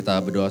Kita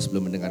berdoa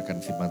sebelum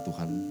mendengarkan firman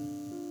Tuhan.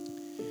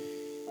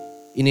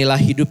 Inilah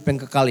hidup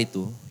yang kekal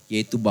itu,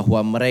 yaitu bahwa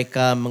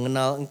mereka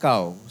mengenal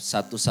Engkau,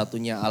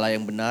 satu-satunya Allah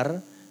yang benar,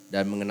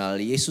 dan mengenal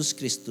Yesus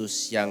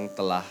Kristus yang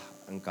telah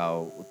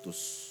Engkau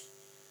utus.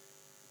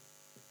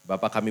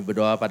 Bapa, kami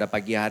berdoa pada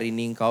pagi hari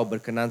ini Engkau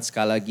berkenan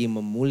sekali lagi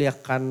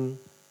memuliakan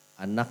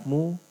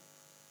anak-Mu,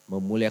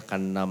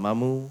 memuliakan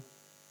nama-Mu,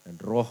 dan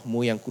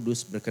Roh-Mu yang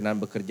kudus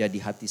berkenan bekerja di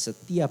hati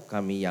setiap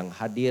kami yang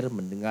hadir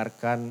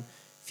mendengarkan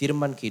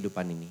firman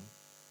kehidupan ini,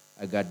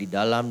 agar di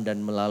dalam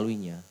dan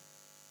melaluinya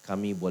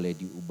kami boleh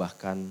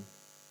diubahkan,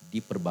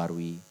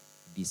 diperbarui,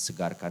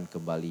 disegarkan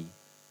kembali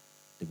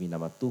demi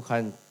nama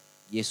Tuhan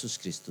Yesus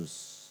Kristus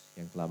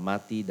yang telah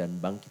mati dan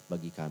bangkit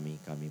bagi kami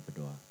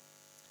berdoa.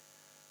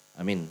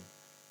 Amin.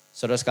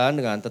 Saudara sekalian,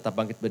 dengan tetap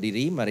bangkit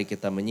berdiri, mari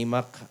kita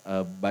menyimak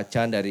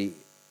bacaan dari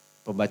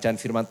pembacaan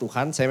firman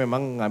Tuhan. Saya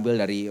memang mengambil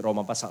dari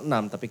Roma pasal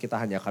 6, tapi kita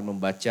hanya akan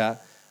membaca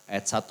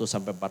ayat 1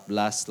 sampai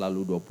 14,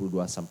 lalu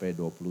 22 sampai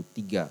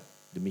 23.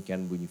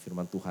 Demikian bunyi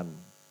firman Tuhan.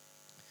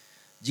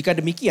 Jika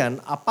demikian,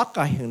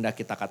 apakah yang hendak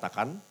kita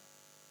katakan?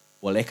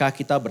 Bolehkah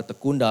kita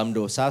bertekun dalam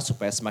dosa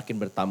supaya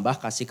semakin bertambah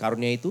kasih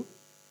karunia itu?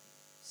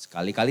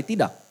 Sekali-kali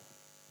tidak.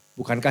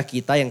 Bukankah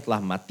kita yang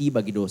telah mati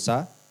bagi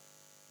dosa?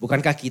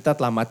 Bukankah kita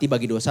telah mati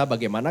bagi dosa,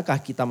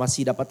 bagaimanakah kita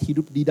masih dapat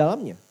hidup di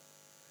dalamnya?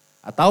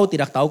 Atau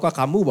tidak tahukah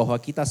kamu bahwa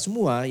kita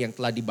semua yang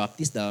telah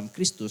dibaptis dalam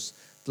Kristus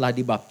telah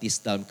dibaptis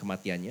dalam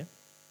kematiannya?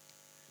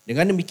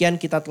 Dengan demikian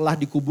kita telah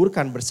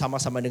dikuburkan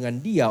bersama-sama dengan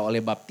Dia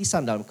oleh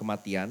baptisan dalam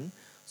kematian,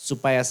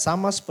 supaya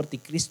sama seperti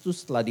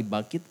Kristus telah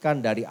dibangkitkan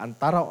dari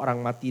antara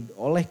orang mati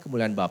oleh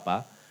kemuliaan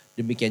Bapa,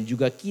 demikian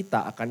juga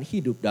kita akan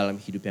hidup dalam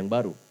hidup yang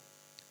baru.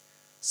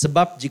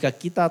 Sebab jika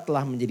kita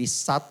telah menjadi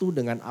satu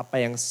dengan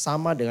apa yang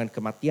sama dengan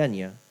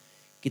kematiannya,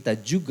 kita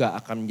juga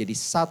akan menjadi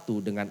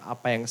satu dengan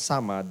apa yang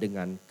sama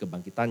dengan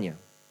kebangkitannya.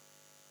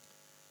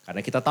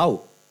 Karena kita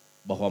tahu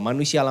bahwa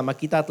manusia lama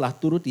kita telah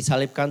turut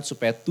disalibkan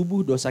supaya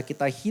tubuh dosa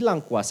kita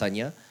hilang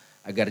kuasanya,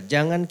 agar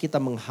jangan kita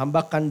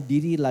menghambakan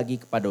diri lagi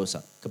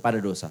kepada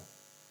dosa.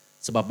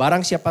 Sebab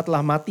barang siapa telah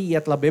mati,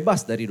 ia telah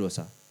bebas dari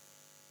dosa.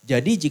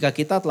 Jadi jika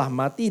kita telah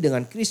mati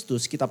dengan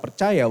Kristus, kita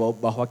percaya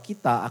bahwa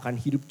kita akan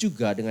hidup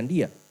juga dengan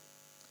Dia.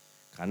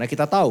 Karena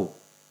kita tahu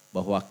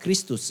bahwa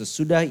Kristus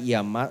sesudah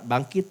Ia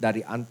bangkit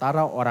dari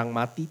antara orang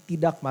mati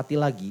tidak mati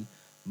lagi,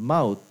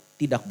 maut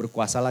tidak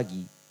berkuasa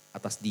lagi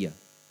atas Dia.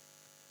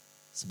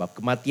 Sebab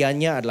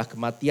kematiannya adalah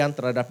kematian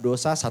terhadap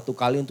dosa satu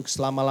kali untuk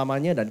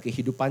selama-lamanya, dan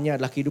kehidupannya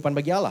adalah kehidupan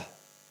bagi Allah.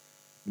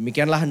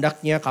 Demikianlah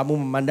hendaknya kamu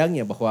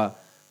memandangnya, bahwa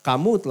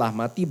kamu telah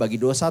mati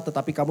bagi dosa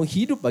tetapi kamu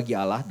hidup bagi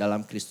Allah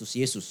dalam Kristus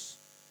Yesus.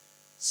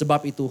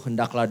 Sebab itu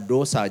hendaklah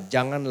dosa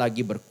jangan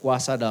lagi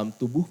berkuasa dalam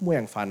tubuhmu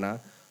yang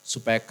fana,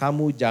 supaya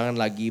kamu jangan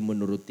lagi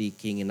menuruti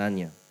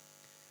keinginannya.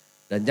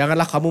 Dan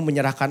janganlah kamu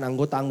menyerahkan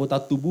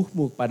anggota-anggota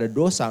tubuhmu kepada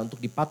dosa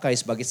untuk dipakai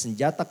sebagai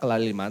senjata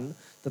kelaliman,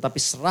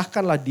 tetapi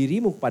serahkanlah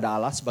dirimu kepada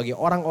Allah sebagai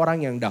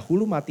orang-orang yang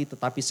dahulu mati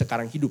tetapi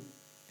sekarang hidup.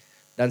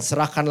 Dan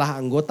serahkanlah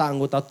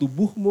anggota-anggota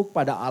tubuhmu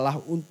kepada Allah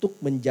untuk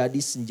menjadi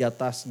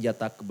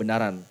senjata-senjata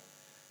kebenaran.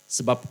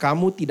 Sebab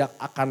kamu tidak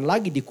akan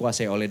lagi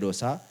dikuasai oleh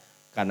dosa,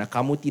 karena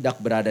kamu tidak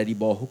berada di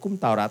bawah hukum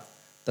Taurat,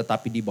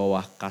 tetapi di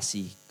bawah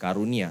kasih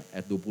karunia.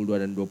 Ayat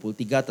 22 dan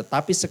 23,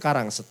 tetapi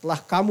sekarang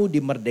setelah kamu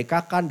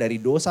dimerdekakan dari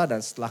dosa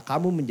dan setelah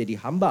kamu menjadi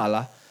hamba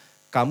Allah,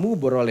 kamu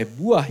beroleh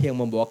buah yang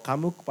membawa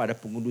kamu kepada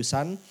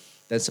pengudusan,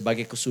 dan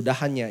sebagai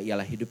kesudahannya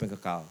ialah hidup yang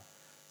kekal.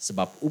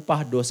 Sebab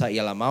upah dosa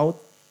ialah maut,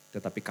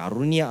 tetapi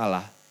karunia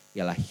Allah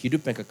ialah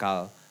hidup yang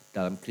kekal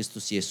dalam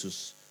Kristus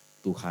Yesus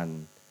Tuhan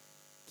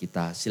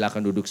kita.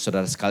 Silakan duduk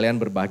saudara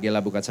sekalian, berbahagialah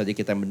bukan saja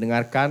kita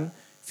mendengarkan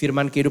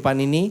firman kehidupan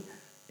ini,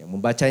 yang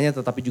membacanya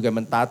tetapi juga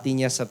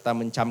mentaatinya serta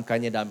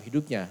mencamkannya dalam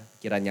hidupnya.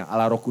 Kiranya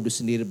Allah Roh Kudus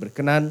sendiri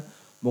berkenan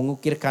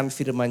mengukirkan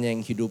firman-Nya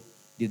yang hidup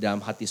di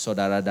dalam hati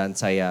saudara dan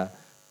saya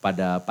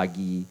pada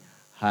pagi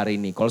hari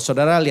ini. Kalau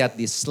saudara lihat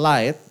di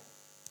slide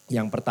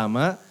yang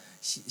pertama,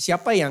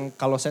 siapa yang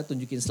kalau saya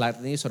tunjukin slide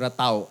ini saudara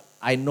tahu,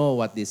 I know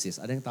what this is.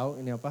 Ada yang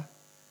tahu ini apa?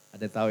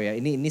 Ada yang tahu ya,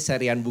 ini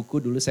serian buku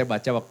dulu saya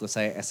baca waktu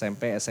saya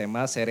SMP,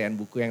 SMA, serian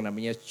buku yang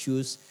namanya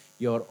Choose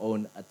Your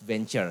Own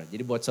Adventure.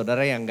 Jadi buat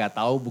saudara yang nggak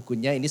tahu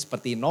bukunya, ini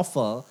seperti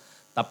novel,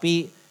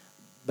 tapi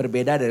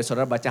berbeda dari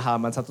saudara baca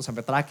halaman 1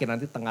 sampai terakhir,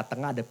 nanti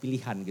tengah-tengah ada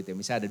pilihan gitu ya.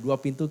 Misalnya ada 2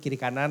 pintu kiri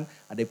kanan,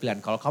 ada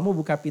pilihan. Kalau kamu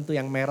buka pintu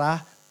yang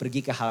merah,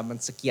 pergi ke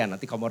halaman sekian,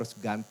 nanti kamu harus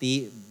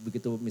ganti,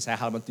 begitu misalnya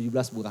halaman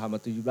 17, buka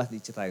halaman 17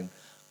 diceritain.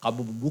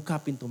 Kamu membuka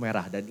pintu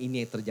merah dan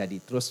ini yang terjadi.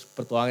 Terus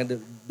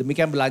pertualangan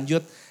demikian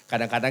berlanjut,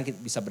 kadang-kadang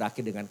bisa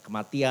berakhir dengan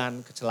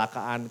kematian,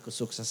 kecelakaan,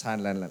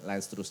 kesuksesan, dan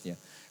lain seterusnya.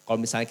 Kalau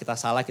misalnya kita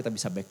salah, kita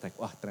bisa backtrack.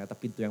 Wah, ternyata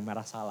pintu yang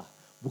merah salah.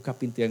 Buka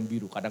pintu yang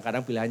biru.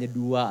 Kadang-kadang pilihannya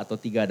 2 atau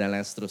 3 dan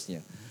lain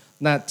seterusnya.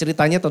 Nah,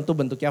 ceritanya tentu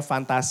bentuknya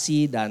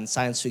fantasi dan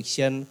science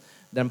fiction,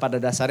 dan pada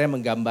dasarnya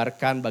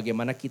menggambarkan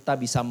bagaimana kita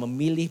bisa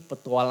memilih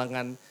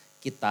petualangan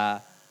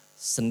kita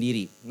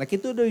sendiri. Nah,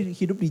 kita udah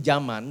hidup di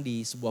zaman,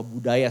 di sebuah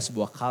budaya,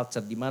 sebuah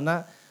culture di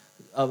mana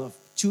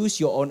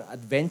choose your own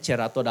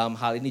adventure atau dalam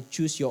hal ini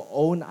choose your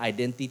own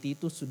identity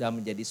itu sudah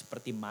menjadi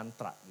seperti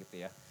mantra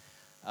gitu ya.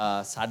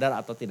 sadar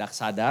atau tidak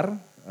sadar,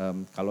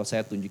 kalau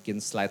saya tunjukin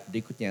slide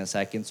berikutnya,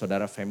 saya yakin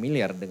saudara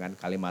familiar dengan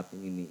kalimat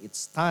ini.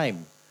 It's time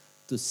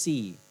to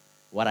see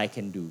what I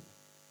can do.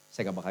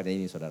 Saya gak bakal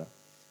nyanyi ini saudara.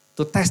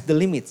 To test the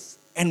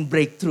limits and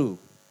break through.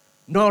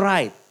 No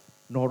right,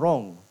 no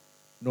wrong,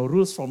 no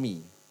rules for me.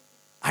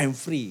 I'm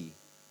free.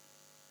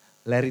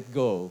 Let it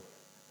go.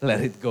 Let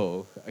it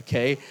go.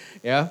 Oke,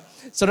 ya.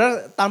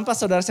 Saudara, tanpa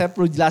saudara saya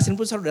perlu jelasin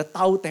pun saudara udah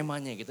tahu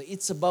temanya gitu.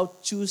 It's about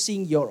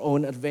choosing your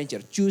own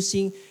adventure,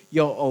 choosing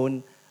your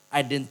own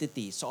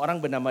identity.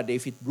 Seorang bernama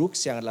David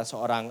Brooks yang adalah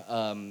seorang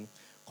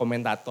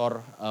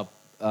komentator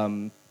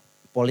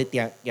politik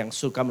yang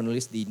suka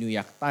menulis di New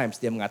York Times,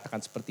 dia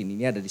mengatakan seperti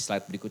ini ada di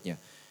slide berikutnya.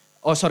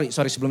 Oh sorry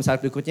sebelum slide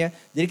berikutnya.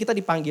 Jadi kita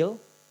dipanggil,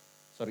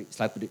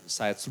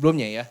 slide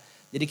sebelumnya ya.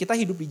 Jadi kita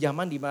hidup di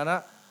zaman di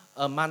mana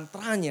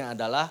mantranya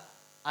adalah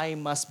I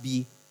must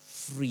be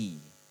free.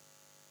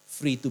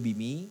 Free to be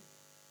me,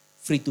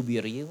 free to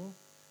be real,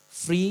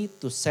 free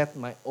to set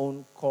my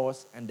own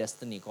course and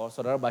destiny. Kalau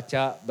saudara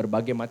baca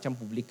berbagai macam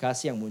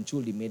publikasi yang muncul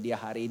di media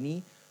hari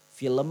ini,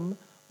 film,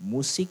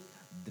 musik,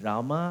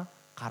 drama,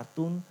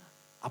 kartun,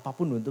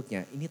 apapun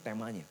bentuknya, ini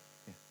temanya.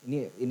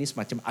 Ini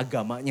semacam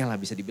agamanya lah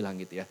bisa dibilang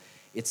gitu ya.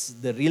 It's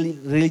the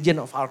religion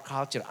of our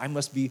culture. I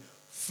must be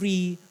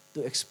free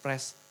to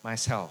express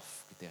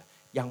myself gitu ya.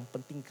 Yang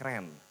penting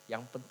keren,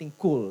 yang penting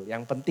cool,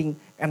 yang penting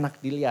enak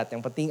dilihat,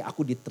 yang penting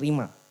aku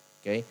diterima.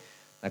 Oke.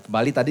 Nah,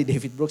 kembali tadi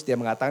David Brooks dia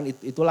mengatakan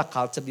itulah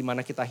culture di mana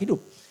kita hidup.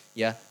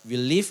 Ya,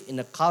 we live in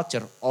a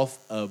culture of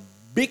a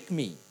big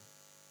me.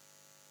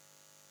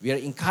 We are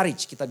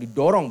encouraged, kita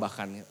didorong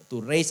bahkan to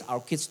raise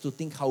our kids to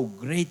think how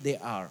great they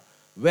are.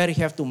 Where we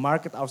have to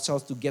market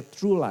ourselves to get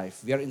through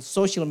life. We are in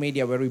social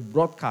media where we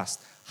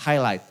broadcast,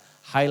 highlight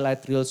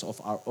reels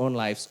of our own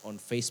lives on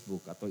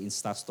Facebook atau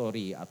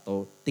Instastory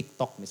atau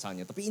TikTok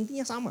misalnya. Tapi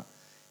intinya sama.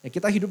 Ya,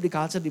 kita hidup di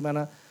culture di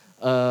mana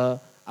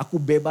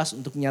aku bebas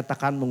untuk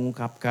menyatakan,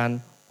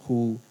 mengungkapkan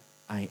who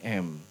I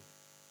am.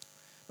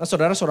 Nah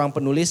saudara, seorang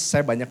penulis,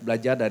 saya banyak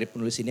belajar dari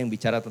penulis ini yang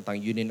bicara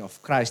tentang Union of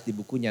Christ di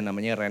bukunya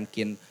namanya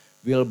Rankin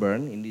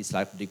Wilburn, ini di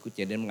slide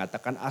berikutnya, dia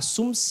mengatakan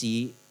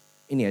asumsi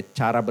ini ya,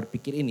 cara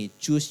berpikir ini,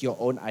 choose your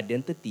own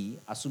identity,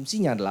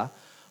 asumsinya adalah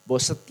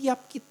bahwa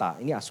setiap kita,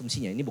 ini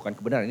asumsinya, ini bukan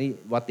kebenaran, ini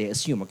what they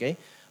assume, oke,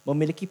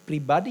 memiliki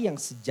pribadi yang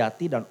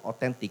sejati dan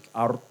otentik,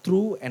 our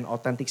true and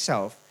authentic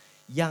self,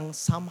 yang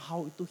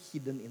somehow itu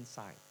hidden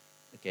inside,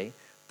 oke,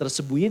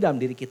 tersembunyi dalam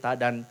diri kita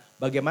dan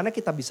bagaimana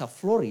kita bisa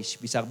flourish,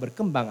 bisa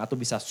berkembang atau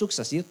bisa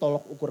sukses, ini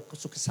tolok ukur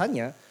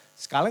kesuksesannya.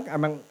 Sekarang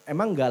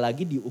emang gak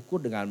lagi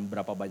diukur dengan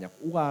berapa banyak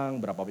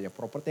uang, berapa banyak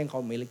properti yang kau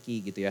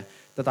miliki gitu ya.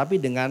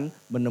 Tetapi dengan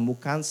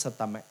menemukan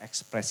serta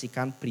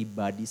mengekspresikan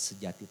pribadi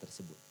sejati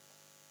tersebut.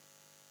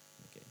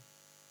 Oke.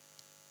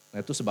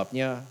 Nah itu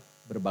sebabnya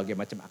berbagai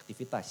macam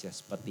aktivitas ya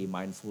seperti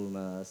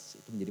mindfulness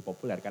itu menjadi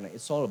populer. Karena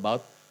it's all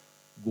about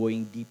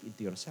going deep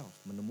into yourself.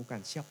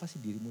 Menemukan siapa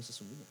sih dirimu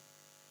sesungguhnya.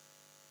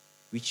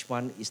 Which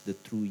one is the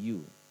true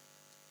you.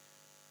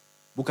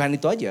 Bukan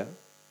itu aja.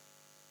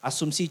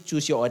 Asumsi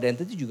choose your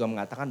identity juga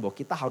mengatakan bahwa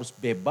kita harus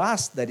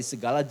bebas dari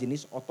segala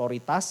jenis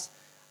otoritas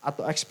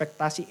atau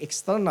ekspektasi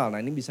eksternal.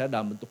 Nah ini bisa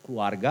dalam bentuk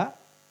keluarga,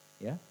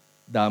 ya,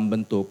 dalam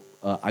bentuk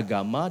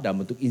agama,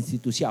 dalam bentuk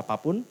institusi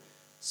apapun.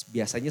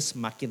 Biasanya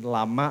semakin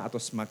lama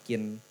atau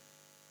semakin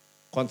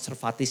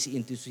konservatif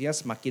institusinya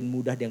semakin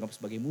mudah dianggap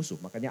sebagai musuh.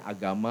 Makanya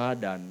agama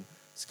dan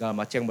segala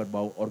macam yang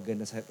berbau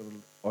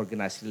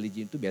organisasi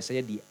religi itu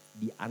biasanya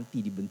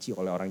dibenci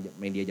oleh orang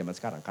media zaman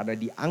sekarang. Karena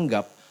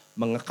dianggap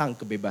mengekang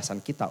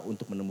kebebasan kita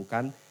untuk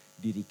menemukan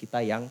diri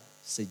kita yang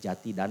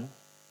sejati dan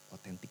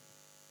otentik.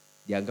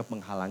 Dianggap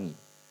menghalangi.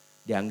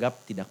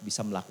 Dianggap tidak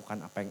bisa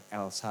melakukan apa yang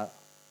Elsa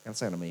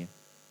namanya,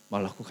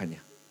 melakukannya.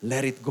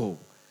 Let it go,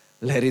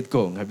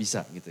 nggak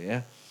bisa gitu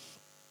ya.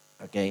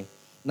 Oke.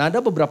 Nah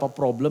ada beberapa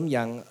problem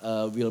yang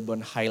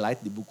Wilburn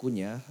highlight di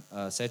bukunya.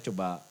 Saya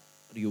coba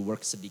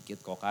rework sedikit,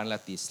 kalau kalian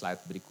lihat di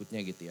slide berikutnya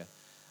gitu ya.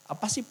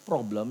 Apa sih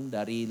problem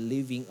dari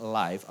living a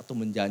life atau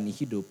menjalani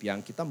hidup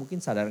yang kita mungkin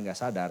sadar nggak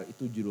sadar,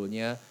 itu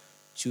judulnya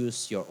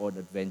choose your own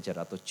adventure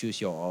atau choose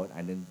your own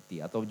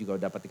identity atau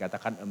juga dapat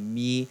dikatakan a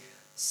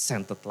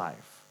me-centered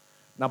life.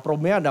 Nah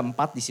problemnya ada 4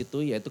 di situ,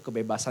 yaitu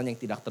kebebasan yang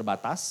tidak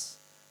terbatas,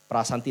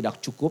 perasaan tidak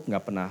cukup,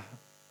 nggak pernah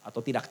atau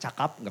tidak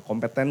cakap, nggak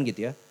kompeten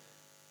gitu ya.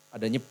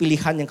 Adanya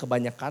pilihan yang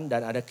kebanyakan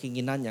dan ada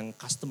keinginan yang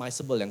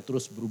customizable yang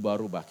terus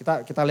berubah-ubah.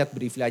 Kita lihat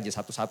briefly aja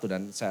satu-satu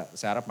dan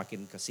saya harap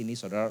makin ke sini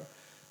saudara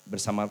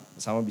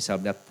bersama-sama bisa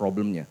melihat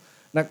problemnya.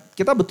 Nah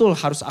kita betul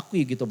harus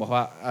akui gitu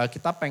bahwa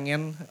kita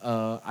pengen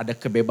ada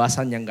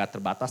kebebasan yang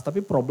gak terbatas, tapi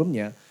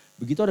problemnya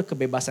begitu ada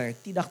kebebasan yang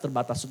tidak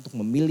terbatas untuk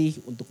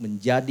memilih, untuk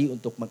menjadi,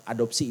 untuk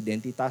mengadopsi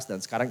identitas, dan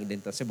sekarang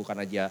identitasnya bukan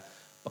aja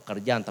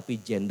pekerjaan tapi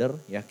gender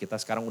ya,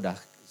 kita sekarang udah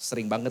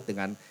sering banget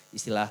dengan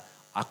istilah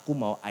aku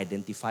mau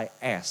identify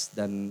as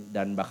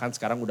dan bahkan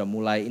sekarang udah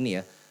mulai ini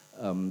ya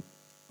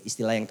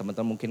istilah yang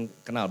teman-teman mungkin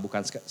kenal,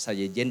 bukan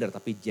saja gender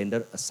tapi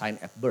gender assigned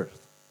at birth.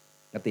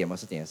 Ngerti ya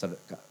maksudnya?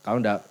 Kalau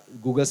udah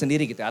Google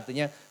sendiri gitu,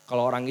 artinya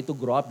kalau orang itu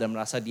grow up dan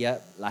merasa dia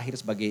lahir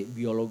sebagai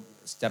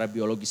secara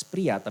biologis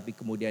pria, tapi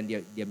kemudian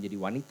dia menjadi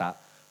wanita,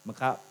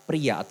 Maka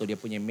pria atau dia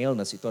punya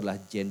maleness itu adalah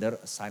gender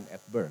assigned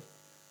at birth.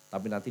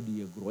 Tapi nanti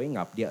dia growing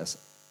up, dia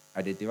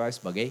identify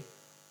sebagai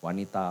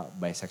wanita,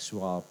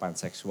 bisexual,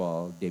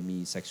 pansexual,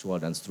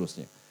 demisexual dan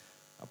seterusnya.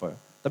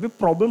 Tapi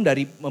problem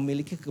dari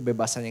memiliki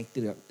kebebasan yang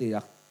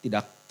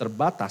tidak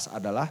terbatas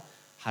adalah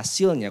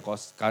hasilnya, kalau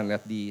kalian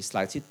lihat di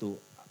slide itu,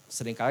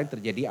 seringkali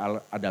terjadi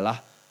adalah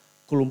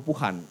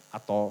kelumpuhan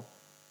atau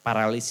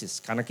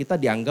paralisis. Karena kita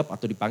dianggap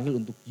atau dipanggil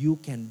untuk you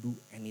can do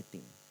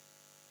anything.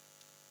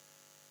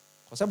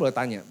 Kalau saya boleh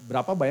tanya,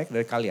 berapa banyak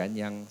dari kalian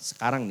yang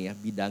sekarang nih ya,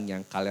 bidang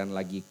yang kalian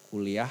lagi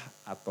kuliah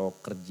atau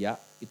kerja,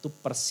 itu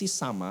persis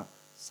sama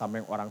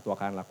yang orang tua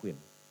kalian lakuin?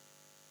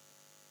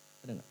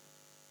 Ada nggak?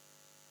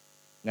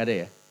 Nggak ada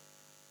ya?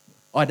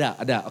 Oh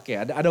ada, oke,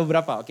 ada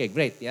beberapa, oke,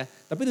 great ya.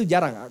 Tapi itu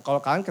jarang, kalau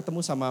kalian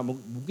ketemu sama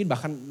mungkin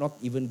bahkan not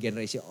even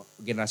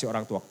generasi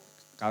orang tua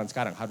kalian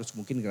sekarang, harus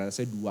mungkin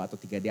generasi 2 atau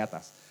 3 di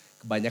atas.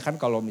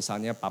 Kebanyakan kalau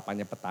misalnya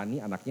papanya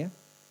petani, anaknya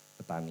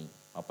petani.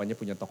 Papanya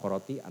punya toko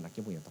roti,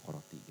 anaknya punya toko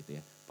roti gitu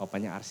ya.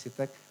 Papanya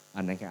arsitek,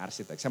 anaknya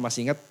arsitek. Saya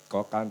masih ingat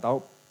kalau kalian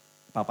tahu,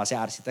 papa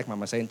saya arsitek,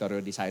 mama saya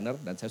interior designer,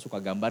 dan saya suka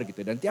gambar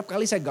gitu. Dan tiap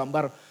kali saya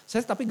gambar,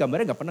 tapi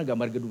gambarnya gak pernah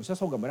gambar gedung, saya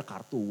selalu gambarnya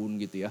kartun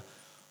gitu ya.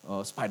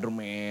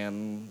 Spider-Man,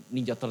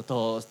 Ninja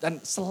Turtles, dan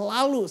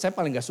selalu saya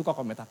paling gak suka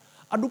komentar.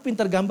 Aduh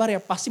pinter gambar ya,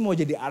 pasti mau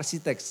jadi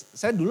arsitek.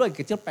 Saya dulu lagi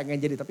kecil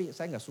pengen jadi, tapi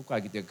saya gak suka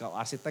gitu ya. Kalau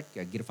arsitek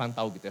ya Girvan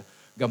tahu gitu ya.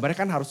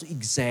 Gambarnya kan harus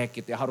exact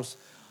gitu ya, harus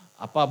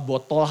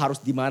botol harus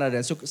di mana,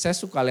 dan saya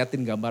suka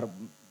liatin gambar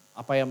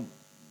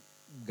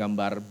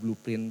gambar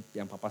blueprint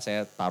yang papa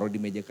saya taruh di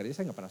meja kerja,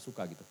 saya nggak pernah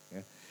suka gitu ya.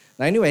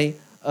 Nah anyway,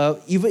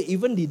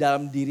 even di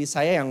dalam diri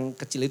saya yang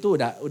kecil itu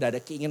udah ada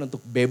keinginan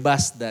untuk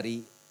bebas dari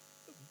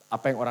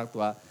apa yang orang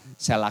tua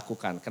saya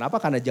lakukan. Kenapa?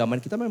 Karena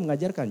zaman kita memang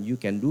mengajarkan you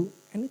can do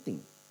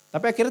anything.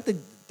 Tapi akhirnya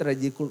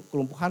terjadi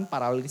kelumpuhan,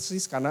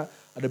 paralisis karena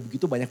ada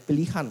begitu banyak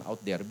pilihan out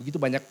there, begitu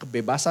banyak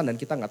kebebasan dan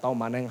kita nggak tahu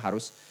mana yang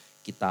harus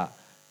kita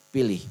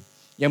pilih.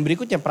 Yang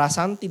berikutnya,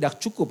 perasaan tidak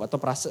cukup atau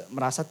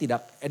merasa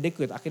tidak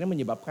adequate akhirnya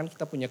menyebabkan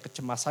kita punya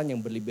kecemasan yang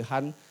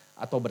berlebihan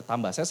atau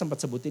bertambah. Saya sempat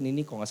sebutin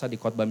ini kalau nggak salah di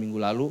khotbah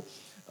minggu lalu,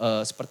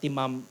 seperti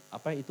mom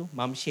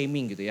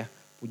shaming gitu ya.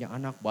 Punya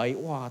anak baik,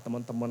 wah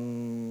teman-teman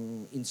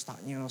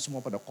instanya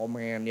semua pada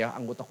komen ya,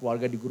 anggota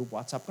keluarga di grup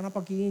WhatsApp,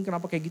 kenapa gini,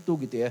 kenapa kayak gitu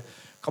ya.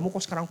 Kamu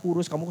kok sekarang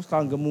kurus, kamu kok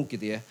sekarang gemuk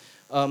gitu ya.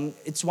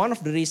 It's one of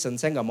the reason,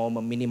 saya nggak mau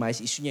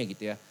meminimize isunya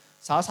gitu ya.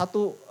 Salah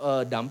satu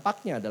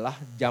dampaknya adalah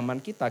zaman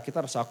kita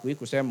harus akui,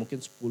 khususnya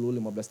mungkin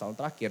 10-15 tahun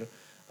terakhir,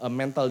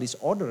 mental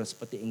disorder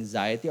seperti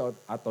anxiety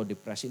atau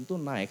depresi itu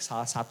naik.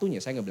 Salah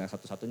satunya, saya nggak bilang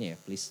satu-satunya ya,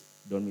 please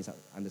don't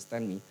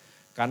misunderstand me.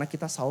 Karena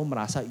kita selalu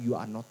merasa you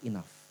are not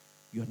enough,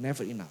 you are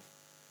never enough.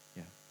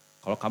 Ya.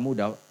 Kalau kamu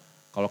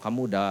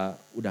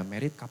udah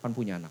married, kapan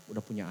punya anak?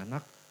 Udah punya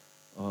anak,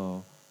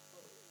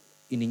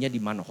 ininya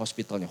di mana,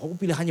 hospitalnya. Oh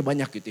pilihannya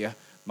banyak gitu ya.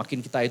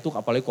 Makin kita itu,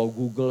 apalagi kalau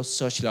Google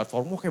search lihat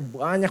form, kayak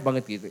banyak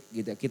banget gitu.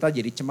 Kita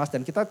jadi cemas,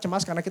 dan kita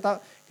cemas karena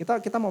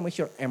kita mau make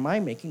sure, am I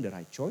making the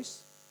right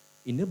choice?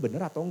 Ini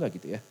benar atau enggak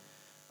gitu ya.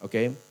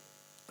 Oke.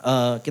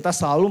 Kita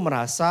selalu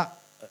merasa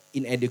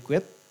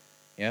inadequate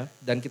ya,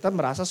 dan kita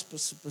merasa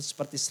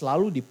seperti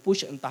selalu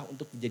di-push entah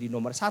untuk menjadi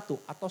nomor 1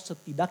 atau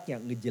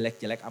setidaknya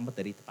ngejelek-jelek amat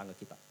dari tetangga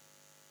kita.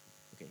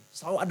 Oke.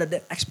 Selalu ada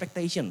that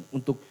expectation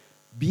untuk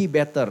be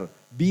better,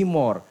 be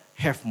more,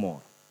 have more.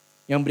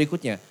 Yang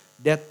berikutnya,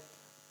 that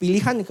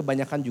pilihan yang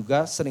kebanyakan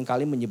juga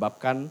seringkali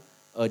menyebabkan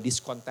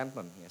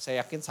discontentment. Ya, saya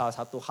yakin salah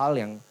satu hal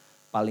yang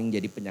paling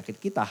jadi penyakit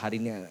kita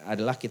hari ini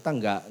adalah kita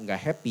nggak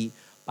happy.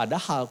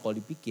 Padahal kalau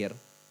dipikir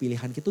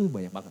pilihan kita tuh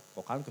banyak banget.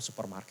 Kalau kalian ke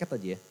supermarket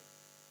aja ya,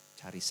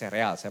 cari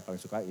sereal. Saya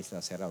paling suka istilah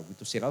sereal.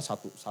 Gitu sereal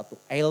satu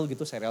aisle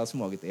gitu sereal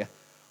semua gitu ya.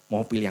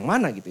 Mau pilih yang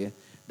mana gitu ya.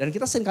 Dan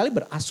kita seringkali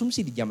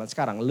berasumsi di zaman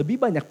sekarang lebih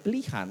banyak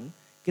pilihan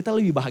kita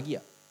lebih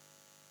bahagia.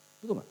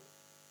 Betul nggak?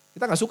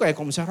 Kita nggak suka ya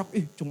kalau misalnya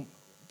cuma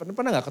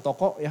pernah nggak ke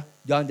toko ya,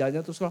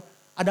 jalan-jalannya terus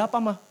ada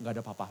apa mah? Nggak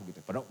ada apa-apa gitu.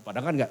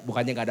 Padahal kan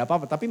bukannya nggak ada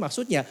apa-apa, tapi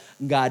maksudnya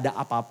nggak ada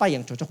apa-apa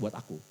yang cocok buat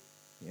aku.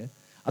 Ya.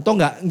 Atau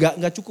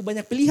nggak cukup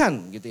banyak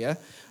pilihan gitu ya.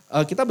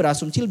 Kita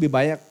berasumsi lebih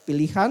banyak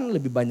pilihan,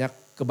 lebih banyak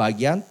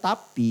kebahagiaan,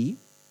 tapi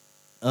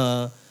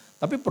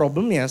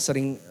problemnya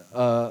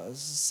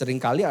sering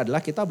kali adalah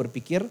kita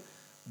berpikir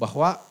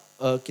bahwa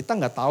kita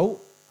nggak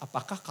tahu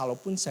apakah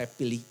kalaupun saya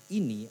pilih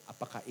ini,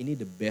 apakah ini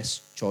the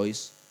best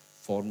choice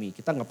for me.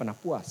 Kita nggak pernah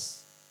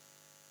puas.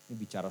 Ini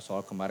bicara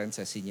soal kemarin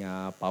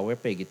sesinya Pak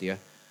WP gitu ya.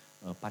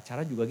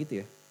 Pacaran juga gitu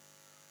ya.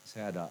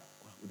 Saya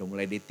udah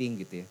mulai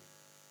dating gitu ya.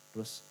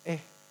 Terus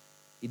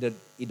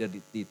either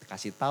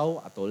dikasih tahu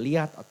atau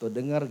lihat atau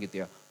dengar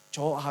gitu ya.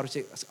 Cowok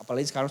harusnya,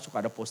 apalagi sekarang suka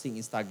ada posting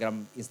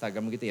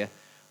Instagram gitu ya.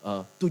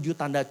 7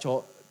 tanda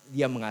cowok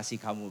dia mengasihi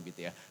kamu gitu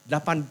ya.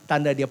 8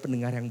 tanda dia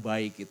pendengar yang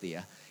baik gitu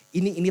ya.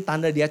 ini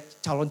tanda dia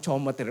calon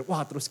cowok material.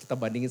 Wah, terus kita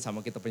bandingin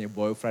sama kita punya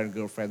boyfriend,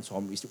 girlfriend,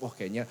 suami istri. Wah,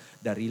 kayaknya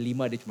dari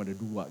 5 dia cuma ada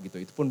 2 gitu.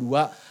 Itu pun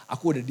 2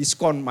 aku udah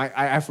diskon,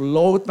 I've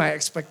lowered my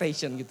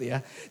expectation gitu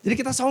ya. Jadi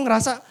kita selalu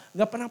ngerasa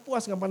gak pernah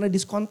puas, gak pernah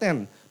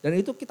diskonten. Dan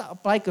itu kita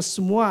apply ke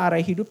semua area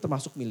hidup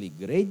termasuk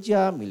milik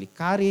gereja, milik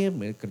karir,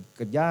 milik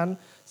kerjaan.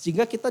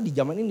 Sehingga kita di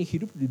zaman ini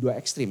hidup di 2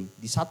 ekstrim.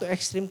 Di satu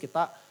ekstrim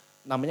kita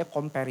namanya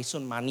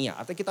comparison mania.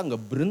 Artinya kita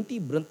nggak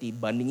berhenti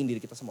bandingin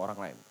diri kita sama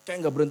orang lain.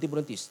 Kayak nggak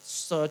berhenti.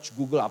 Search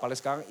Google apalagi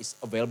sekarang is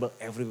available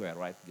everywhere,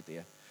 right? Gitu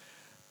ya.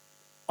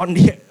 On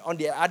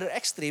the other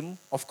extreme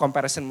of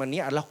comparison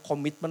mania adalah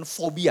commitment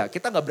phobia.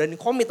 Kita nggak berani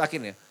komit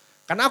akhirnya.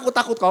 Karena aku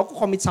takut kalau aku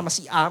komit sama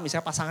si A,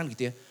 misalnya pasangan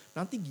gitu ya.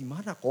 Nanti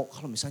gimana kok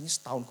kalau misalnya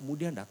setahun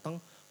kemudian datang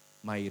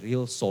my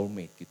real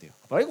soulmate gitu ya.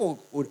 Apalagi kalau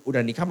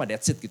udah nikah sama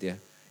that's it gitu ya.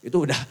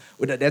 Itu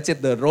udah that's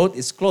it, the road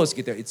is closed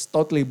gitu. It's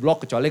totally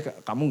blocked kecuali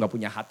kamu nggak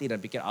punya hati dan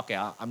pikir okay,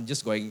 I'm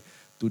just going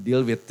to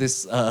deal with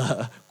this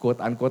quote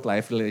unquote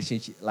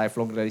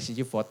lifelong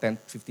relationship for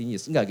 10-15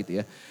 years. Enggak gitu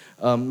ya.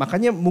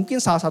 Makanya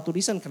mungkin salah satu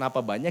reason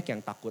kenapa banyak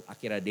yang takut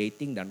akhirnya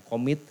dating dan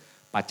commit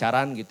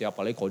pacaran gitu ya.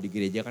 Apalagi kalau di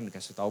gereja kan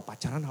dikasih tahu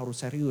pacaran harus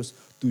serius.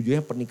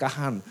 Tujuannya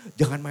pernikahan,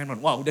 jangan main-main.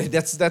 Wow,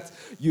 that's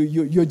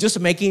you're just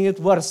making it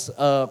worse,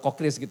 kok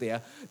Chris gitu ya.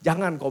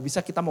 Jangan, kalau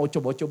bisa kita mau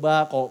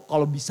coba-coba,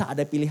 kalau bisa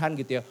ada pilihan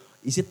gitu ya.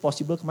 Is it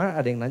possible, kemarin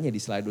ada yang nanya di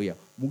Slido ya.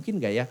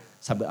 Mungkin gak ya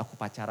sambil aku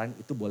pacaran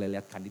itu boleh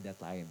lihat kandidat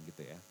lain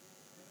gitu ya.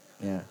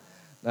 Ya.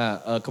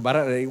 Nah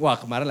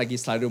kemarin lagi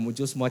Slido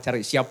muncul semua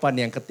cari siapa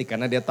nih yang ketik.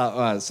 Karena dia tahu,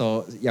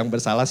 so yang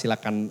bersalah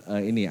silakan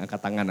ini angkat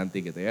tangan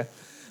nanti gitu ya.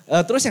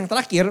 Terus yang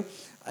terakhir,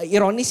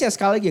 ironisnya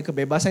sekali lagi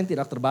kebebasan yang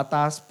tidak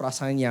terbatas,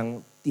 perasaan yang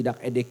tidak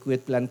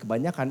adequate pilihan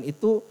kebanyakan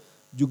itu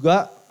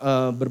juga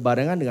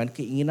berbarengan dengan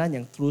keinginan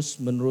yang terus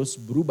menerus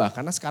berubah.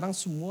 Karena sekarang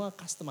semua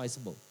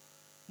customizable.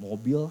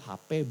 Mobil,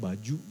 HP,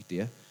 baju gitu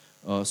ya.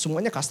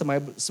 Semuanya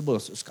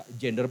customizable,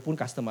 gender pun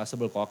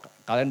customizable. Kalau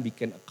kalian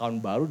bikin account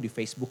baru di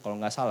Facebook kalau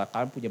nggak salah,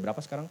 kalian punya berapa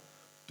sekarang?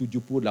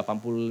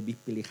 70-80 lebih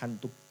pilihan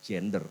untuk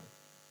gender.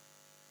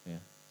 Ya.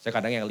 Saya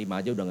kadang yang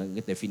 5 aja udah nggak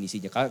ngerti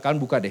definisinya. Kalian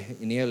buka deh,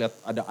 ini lihat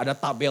ada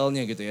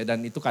tabelnya gitu ya.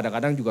 Dan itu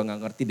kadang-kadang juga nggak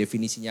ngerti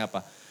definisinya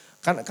apa.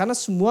 Karena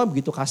semua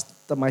begitu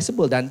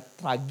customizable dan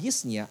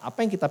tragisnya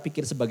apa yang kita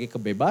pikir sebagai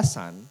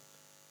kebebasan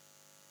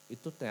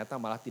itu ternyata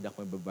malah tidak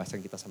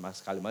membebaskan kita sama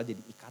sekali, malah jadi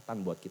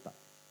ikatan buat kita.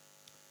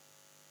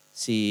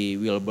 Si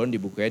Wilburn di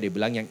bukunya dia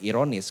bilang yang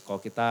ironis,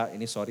 kalau kita,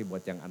 ini sorry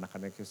buat yang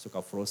anak-anak yang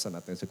suka Frozen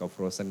atau yang suka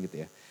Frozen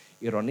gitu ya.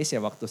 Ironis ya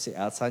waktu si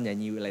Elsa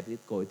nyanyi Let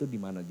It Go itu di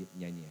mana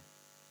nyanyinya?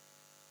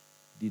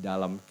 Di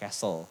dalam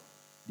castle,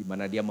 di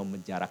mana dia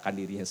memenjarakan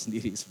dirinya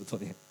sendiri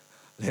sebetulnya.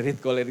 Let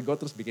it go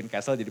terus bikin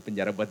castle jadi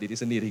penjara buat diri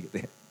sendiri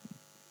gitu ya.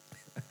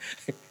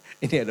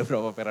 Ini ada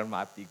berapa peran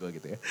mati gue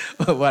gitu ya.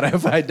 What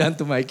have I done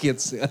to my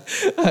kids?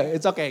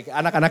 It's okay.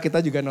 Anak-anak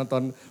kita juga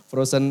nonton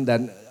Frozen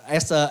dan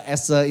as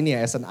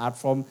an art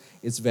form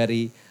it's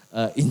very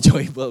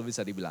enjoyable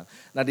bisa dibilang.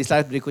 Nah di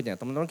slide berikutnya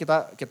teman-teman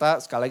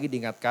kita sekali lagi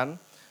diingatkan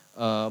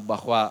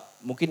bahwa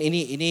mungkin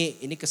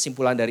ini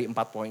kesimpulan dari 4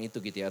 poin itu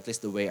gitu ya. At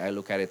least the way I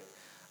look at it.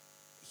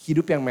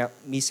 Hidup yang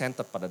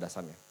me-centered pada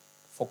dasarnya.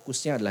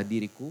 Fokusnya adalah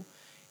diriku.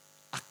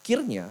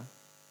 Akhirnya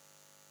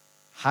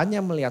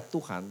hanya melihat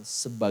Tuhan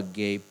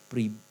sebagai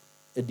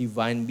a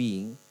divine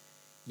being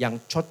yang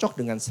cocok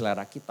dengan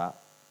selera kita,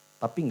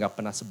 tapi nggak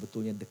pernah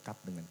sebetulnya dekat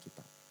dengan kita.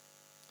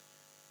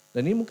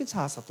 Dan ini mungkin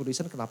salah satu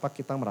reason kenapa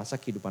kita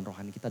merasa kehidupan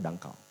rohani kita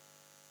dangkal.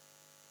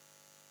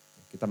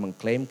 Kita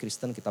mengklaim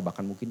Kristen, kita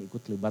bahkan mungkin ikut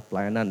terlibat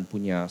pelayanan,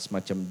 punya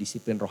semacam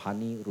disiplin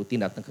rohani,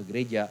 rutin datang ke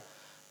gereja.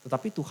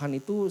 Tetapi Tuhan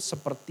itu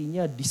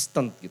sepertinya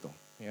distant gitu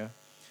ya.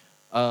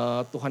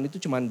 Tuhan itu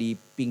cuma di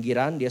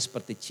pinggiran, dia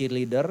seperti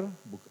cheerleader,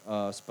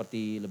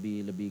 seperti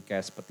lebih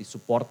kayak seperti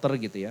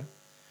supporter gitu ya.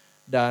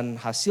 Dan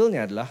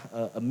hasilnya adalah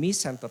a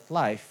me-centered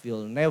life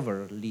will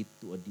never lead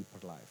to a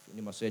deeper life.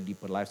 Ini maksudnya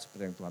deeper life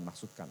seperti yang Tuhan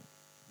maksudkan.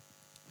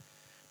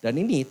 Dan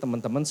ini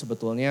teman-teman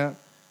sebetulnya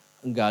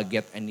enggak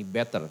get any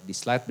better. Di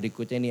slide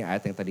berikutnya ini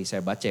ayat yang tadi saya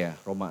baca ya,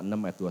 Roma 6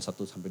 ayat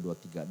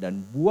 21-23. Dan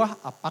buah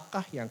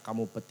apakah yang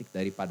kamu petik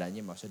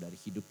daripadanya, maksudnya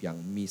dari hidup yang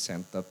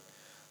me-centered.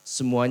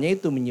 Semuanya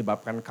itu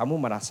menyebabkan kamu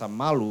merasa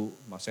malu,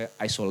 maksudnya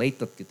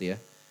isolated gitu ya.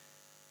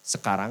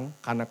 Sekarang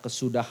karena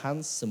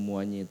kesudahan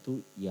semuanya itu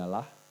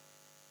ialah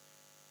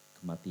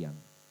kematian.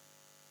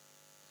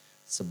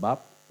 Sebab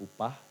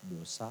upah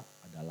dosa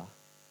adalah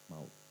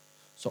maut.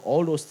 So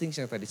all those things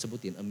yang tadi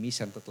sebutin, a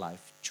me-centered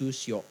life,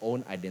 choose your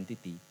own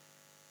identity,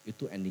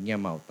 itu endingnya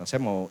maut. Nah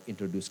saya mau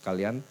introduce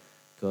kalian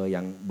ke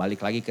yang balik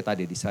lagi ke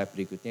tadi di slide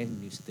berikutnya,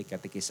 New City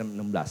Catechism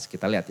 16.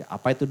 Kita lihat ya,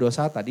 apa itu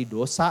dosa? Tadi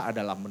dosa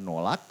adalah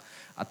menolak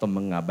atau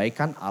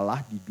mengabaikan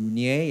Allah di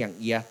dunia yang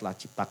ia telah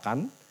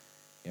ciptakan.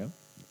 Ya,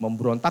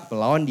 memberontak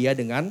melawan dia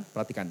dengan,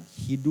 perhatikan,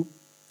 hidup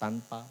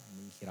tanpa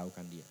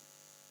menghiraukan dia.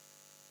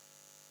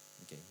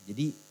 Oke,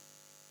 jadi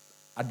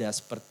ada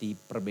seperti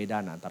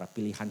perbedaan antara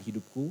pilihan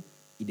hidupku,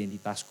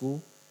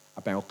 identitasku,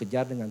 apa yang aku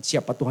kejar dengan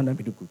siapa Tuhan dalam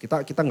hidupku.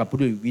 Kita nggak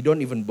peduli, we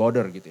don't even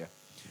bother gitu ya.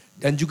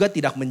 Dan juga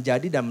tidak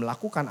menjadi dan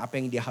melakukan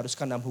apa yang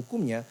diharuskan dalam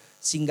hukumnya,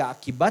 sehingga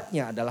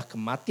akibatnya adalah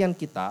kematian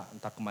kita,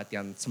 entah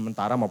kematian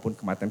sementara maupun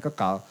kematian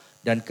kekal,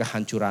 dan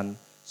kehancuran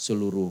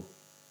seluruh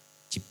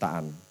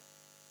ciptaan.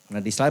 Nah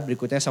di slide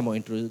berikutnya saya mau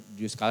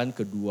introduce kalian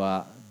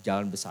kedua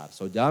jalan besar.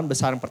 So jalan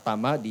besar yang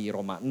pertama di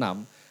Roma 6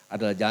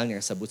 adalah jalan yang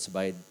disebut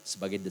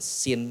sebagai the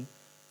sin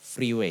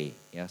freeway.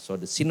 Ya, so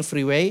the sin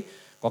freeway,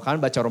 kalau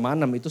kalian baca Roma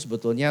 6 itu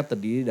sebetulnya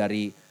terdiri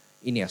dari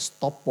ini ya,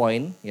 stop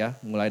point ya,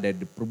 mulai dari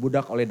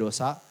diperbudak oleh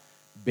dosa,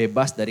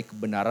 bebas dari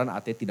kebenaran,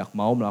 artinya tidak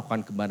mau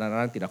melakukan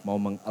kebenaran, tidak mau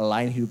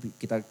meng-align hidup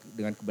kita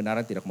dengan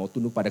kebenaran, tidak mau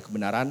tunduk pada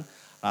kebenaran,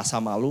 rasa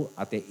malu,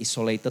 artinya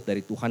isolated dari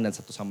Tuhan dan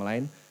satu sama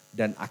lain.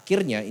 Dan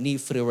akhirnya ini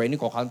freeway ini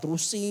kalau kalian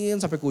terusin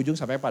sampai ke ujung,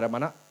 sampai pada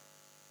mana?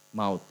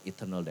 Maut,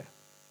 eternal death.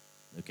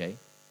 Oke.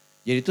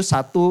 Jadi itu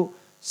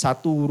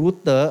satu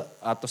rute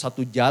atau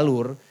satu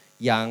jalur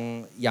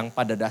yang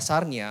pada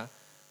dasarnya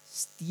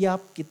setiap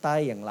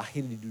kita yang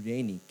lahir di dunia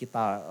ini,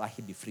 kita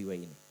lahir di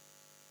freeway ini.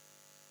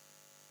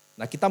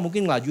 Nah kita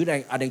mungkin ngelaju,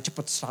 ada yang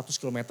cepat 100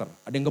 km,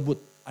 ada yang ngebut,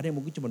 ada yang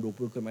mungkin cuma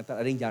 20 km,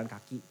 ada yang jalan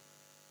kaki,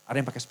 ada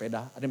yang pakai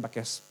sepeda, ada yang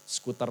pakai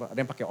skuter, ada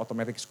yang pakai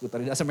automatic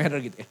scooter, it doesn't matter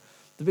gitu ya.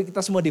 Tapi kita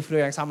semua di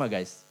freeway yang sama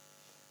guys.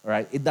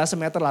 Alright, it doesn't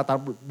matter latar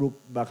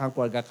belakang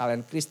keluarga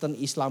kalian Kristen,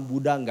 Islam,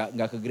 Buddha,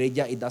 nggak ke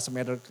gereja, it doesn't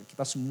matter.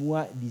 Kita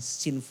semua di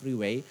sin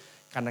freeway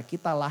karena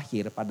kita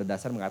lahir pada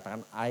dasar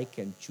mengatakan I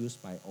can choose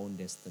my own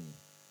destiny.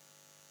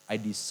 I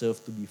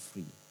deserve to be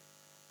free.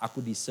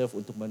 Aku deserve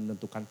untuk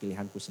menentukan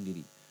pilihanku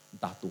sendiri.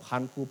 Entah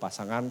Tuhanku,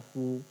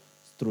 pasanganku,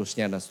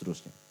 seterusnya dan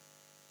seterusnya.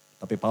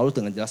 Tapi Paulus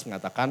dengan jelas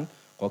mengatakan,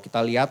 kalau kita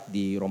lihat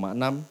di Roma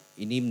 6,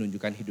 ini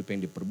menunjukkan hidup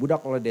yang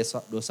diperbudak oleh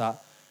dosa,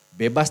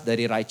 bebas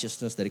dari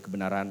righteousness, dari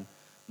kebenaran,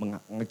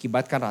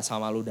 mengakibatkan rasa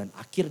malu dan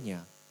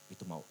akhirnya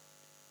itu maut.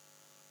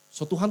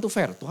 So Tuhan tuh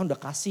fair, Tuhan udah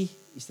kasih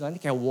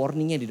istilahnya kayak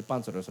warningnya di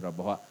depan saudara-saudara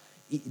bahwa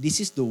this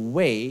is the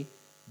way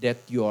that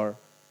you're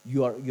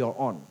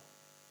on.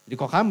 Jadi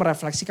kalau kalian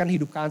merefleksikan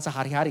hidup kalian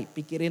sehari-hari,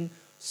 pikirin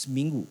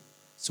seminggu,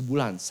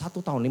 sebulan, 1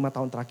 tahun, 5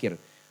 tahun terakhir.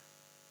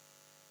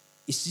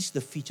 Is this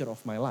the feature of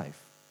my life?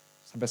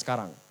 Sampai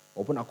sekarang,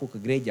 walaupun aku ke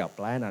gereja,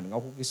 pelayanan,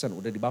 ngaku Kristen,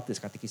 udah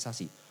dibaptis,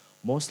 katekisasi.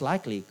 Most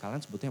likely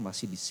kalian sebetulnya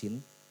masih di sin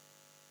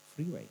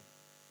freeway.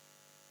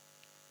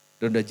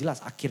 Dan udah jelas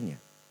akhirnya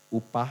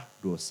upah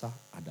dosa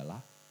adalah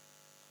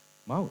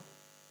maut.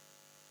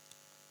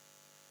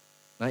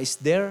 Nah is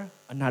there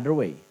another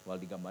way? Well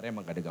di gambarnya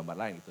emang gak ada gambar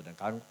lain gitu. Dan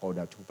kalian kalau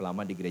udah cukup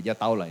lama di gereja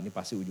tahu lah ini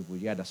pasti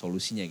ujung-ujungnya ada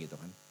solusinya gitu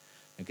kan.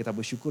 Dan kita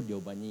bersyukur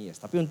jawabannya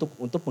yes. Tapi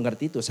untuk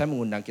mengerti itu saya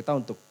mengundang kita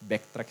untuk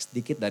backtrack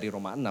sedikit dari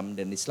Roma 6.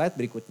 Dan di slide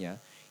berikutnya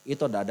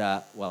itu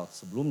ada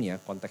sebelumnya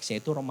konteksnya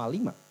itu Roma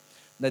 5.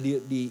 Nah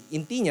di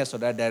intinya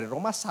saudara dari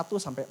Roma 1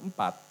 sampai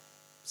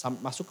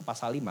 4 masuk ke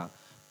pasal 5.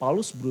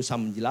 Paulus berusaha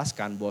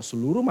menjelaskan bahwa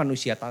seluruh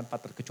manusia tanpa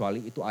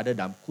terkecuali itu ada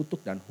dalam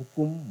kutuk dan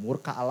hukum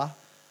murka Allah.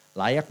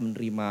 Layak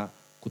menerima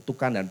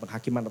kutukan dan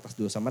penghakiman atas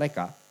dosa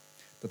mereka.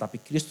 Tetapi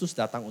Kristus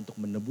datang untuk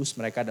menebus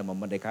mereka dan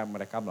memerdekakan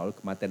mereka melalui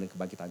kematian dan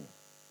kebangkitannya.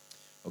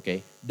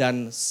 Oke,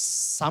 dan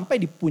sampai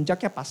di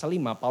puncaknya pasal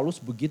 5 Paulus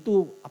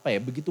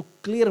begitu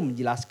clear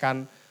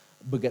menjelaskan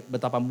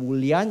betapa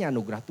mulianya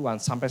anugerah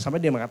Tuhan sampai-sampai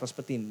dia mengatakan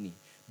seperti ini.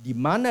 Di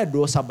mana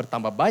dosa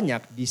bertambah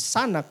banyak, di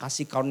sana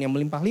kasih karunia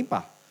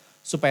melimpah-limpah.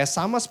 Supaya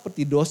sama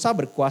seperti dosa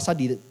berkuasa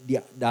di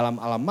dalam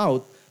alam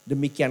maut,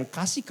 demikian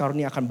kasih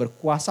karunia akan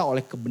berkuasa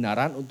oleh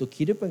kebenaran untuk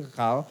hidup yang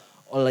kekal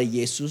oleh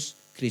Yesus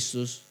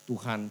Kristus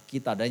Tuhan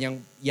kita. Dan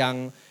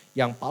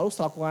yang Paulus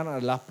lakukan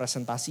adalah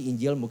presentasi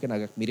Injil, mungkin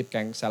agak mirip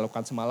kayak yang saya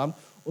lakukan semalam,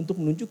 untuk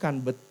menunjukkan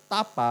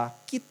betapa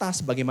kita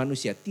sebagai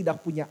manusia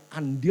tidak punya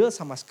andil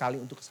sama sekali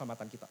untuk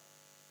keselamatan kita.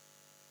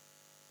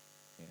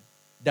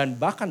 Dan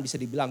bahkan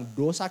bisa dibilang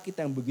dosa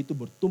kita yang begitu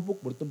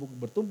bertumpuk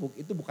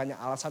itu bukannya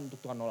alasan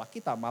untuk Tuhan nolak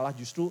kita, malah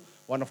justru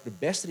one of the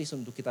best reason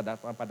untuk kita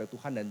datang pada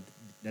Tuhan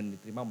dan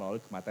diterima melalui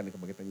kematian dan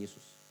kebangkitan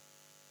Yesus.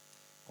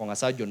 Kalau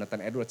nggak salah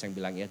Jonathan Edwards yang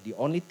bilang ya, the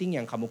only thing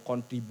yang kamu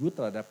contribute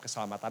terhadap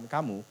keselamatan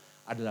kamu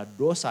adalah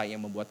dosa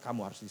yang membuat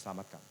kamu harus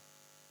diselamatkan.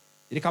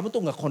 Jadi kamu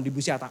tuh nggak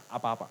kontribusi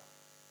apa-apa.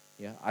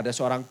 Ya, ada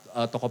seorang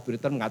tokoh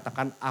Puritan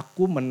mengatakan,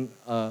 aku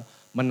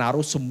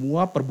menaruh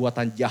semua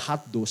perbuatan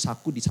jahat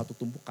dosaku di satu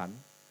tumpukan.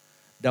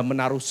 Dan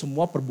menaruh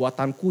semua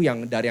perbuatanku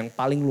yang dari yang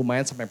paling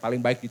lumayan sampai yang paling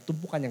baik di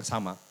tumpukan yang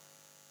sama.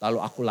 Lalu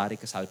aku lari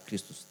ke salib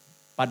Kristus.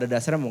 Pada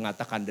dasarnya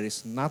mengatakan there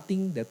is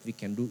nothing that we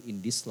can do in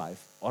this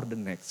life or the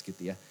next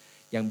gitu ya.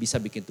 Yang bisa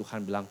bikin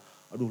Tuhan bilang,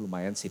 aduh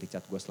lumayan si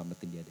Richard gue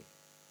selamatin dia deh.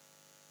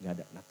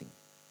 Gak ada, nothing.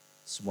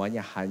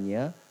 Semuanya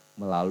hanya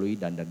melalui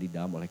dan di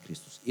dalam oleh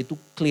Kristus.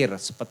 Itu clear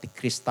seperti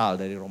kristal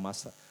dari Roma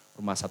 1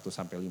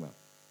 sampai 5.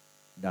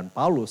 Dan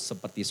Paulus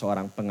seperti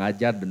seorang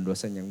pengajar dan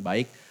dosen yang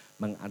baik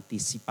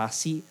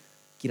mengantisipasi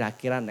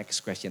kira-kira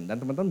next question. Dan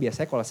teman-teman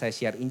biasanya kalau saya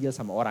share Injil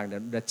sama orang dan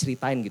udah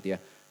ceritain gitu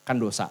ya, kan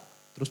dosa.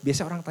 Terus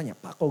biasanya orang tanya,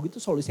 Pak kalau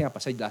gitu solusinya apa?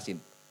 Saya jelasin.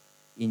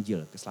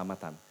 Injil,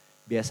 keselamatan.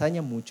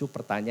 Biasanya muncul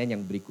pertanyaan yang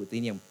berikut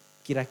ini yang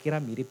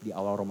kira-kira mirip di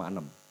awal Roma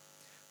 6.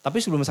 Tapi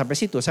sebelum sampai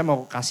situ saya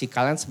mau kasih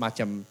kalian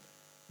semacam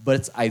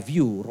bird's eye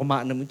view.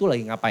 Roma 6 itu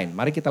lagi ngapain?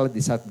 Mari kita lihat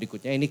di slide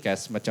berikutnya. Ini kayak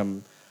semacam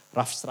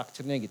rough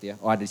structure-nya gitu ya.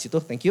 Oh ada di situ,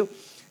 thank you.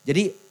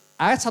 Jadi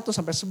ayat 1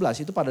 sampai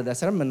 11 itu pada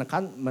dasarnya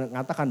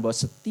mengatakan bahwa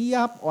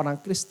setiap orang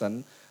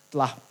Kristen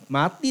telah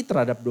mati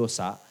terhadap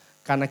dosa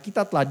karena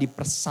kita telah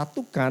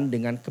dipersatukan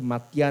dengan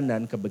kematian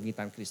dan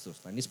kebangkitan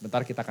Kristus. Nah ini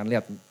sebentar kita akan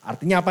lihat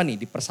artinya apa nih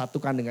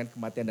dipersatukan dengan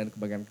kematian dan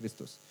kebangkitan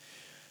Kristus.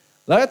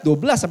 Lalu ayat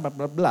 12 sampai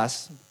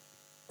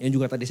 14 yang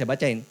juga tadi saya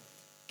bacain.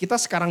 Kita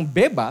sekarang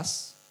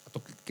bebas atau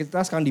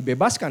kita sekarang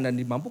dibebaskan dan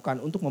dimampukan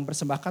untuk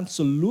mempersembahkan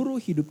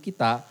seluruh hidup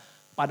kita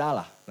pada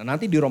Allah. Nah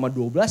nanti di Roma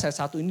 12 ayat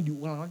 1 ini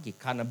diulang lagi.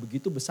 Karena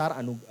begitu besar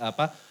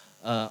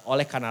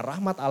oleh karena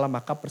rahmat Allah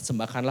maka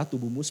persembahkanlah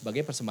tubuhmu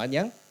sebagai persembahan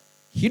yang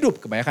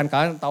hidup. Kebanyakan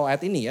kalian tahu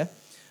ayat ini ya.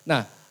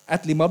 Nah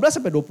ayat 15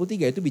 sampai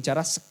 23 itu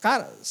bicara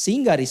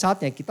sehingga di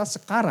saatnya kita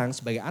sekarang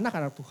sebagai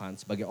anak-anak Tuhan,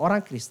 sebagai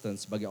orang Kristen,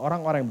 sebagai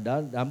orang-orang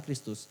yang dalam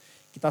Kristus,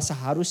 kita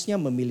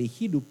seharusnya memilih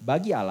hidup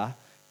bagi Allah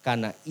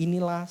karena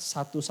inilah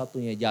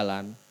satu-satunya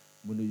jalan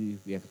menuju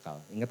hidup yang kekal.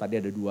 Ingat tadi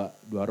ada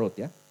dua road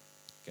ya.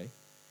 Oke.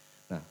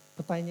 Nah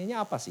pertanyaannya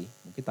apa sih?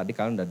 Mungkin tadi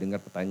kalian udah dengar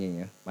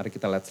pertanyaannya. Mari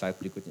kita lihat slide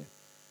berikutnya.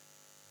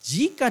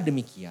 Jika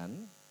demikian,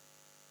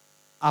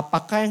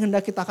 apakah yang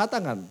hendak kita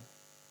katakan?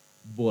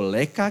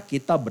 Bolehkah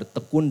kita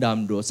bertekun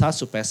dalam dosa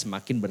supaya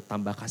semakin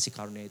bertambah kasih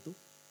karunia itu?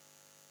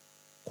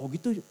 Kok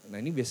gitu? Nah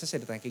ini biasa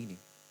saya ditanya kayak gini.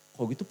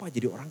 Kok gitu Pak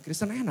jadi orang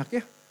Kristen enak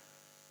ya?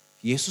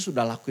 Yesus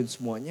sudah lakuin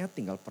semuanya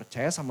tinggal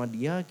percaya sama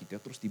dia gitu ya.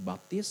 Terus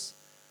dibaptis.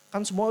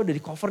 Kan semua udah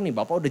di cover nih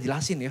Bapak udah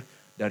jelasin ya.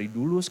 Dari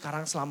dulu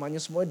sekarang selamanya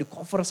semua di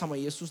cover sama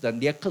Yesus.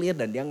 Dan dia clear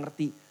dan dia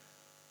ngerti.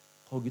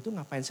 Kok gitu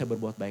ngapain saya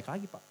berbuat baik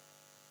lagi Pak?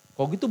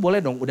 Kok gitu boleh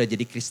dong udah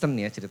jadi Kristen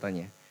ya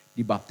ceritanya.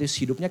 Dibaptis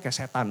hidupnya kayak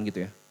setan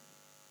gitu ya.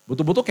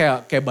 Betul-betul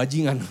kayak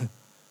bajingan.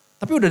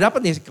 Tapi udah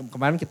dapat nih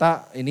kemarin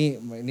kita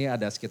ini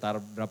ada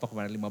sekitar berapa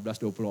kemarin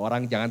 15-20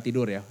 orang jangan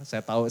tidur ya. Saya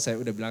tahu saya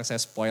udah bilang saya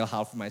spoil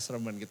half my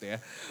sermon gitu ya.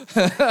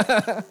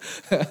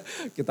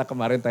 Kita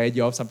kemarin tanya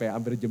jawab sampai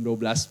hampir jam 12.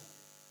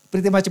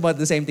 Pretty much about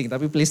the same thing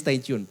tapi please stay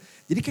tune.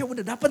 Jadi kayak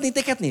udah dapat nih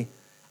tiket nih.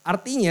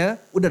 Artinya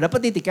udah dapat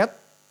nih tiket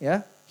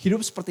ya.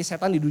 Hidup seperti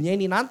setan di dunia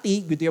ini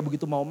nanti gitu ya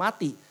begitu mau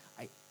mati.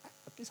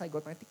 At least I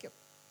got my ticket.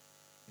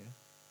 Ya.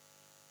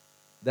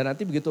 Dan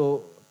nanti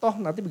begitu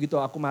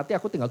aku mati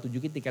aku tinggal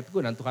tunjukin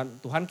tiketku dan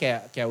Tuhan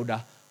kayak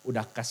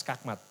udah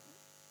skakmat.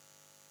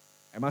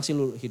 Emang sih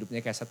lu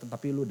hidupnya kayak setan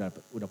tapi lu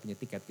udah punya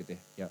tiket gitu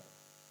ya. Ya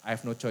I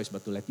have no choice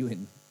but to let you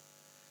in.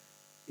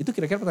 Itu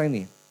kira-kira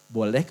pertanyaan nih.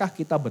 Bolehkah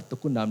kita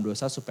bertekun dalam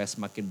dosa supaya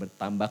semakin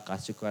bertambah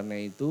kasih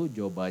karunia itu?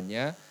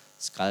 Jawabannya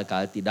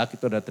sekali-kali tidak.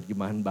 Itu ada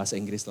terjemahan bahasa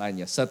Inggris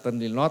lainnya.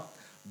 Certainly not,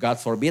 God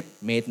forbid,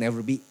 may it never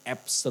be,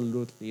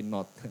 absolutely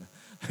not.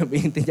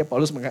 Intinya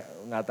Paulus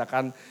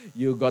mengatakan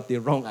you got the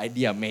wrong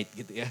idea mate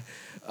gitu ya.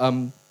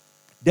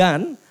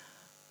 Dan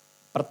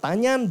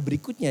pertanyaan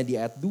berikutnya di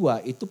ayat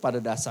 2 itu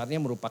pada dasarnya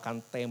merupakan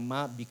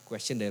tema big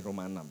question dari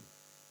Roma 6.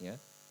 Ya.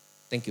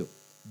 Thank you.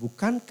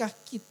 Bukankah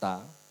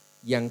kita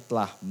yang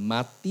telah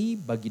mati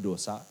bagi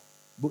dosa,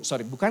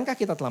 bukankah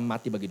kita telah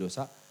mati bagi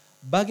dosa,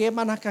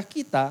 bagaimanakah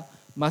kita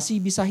masih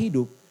bisa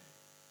hidup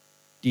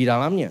di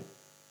dalamnya?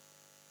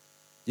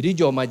 Jadi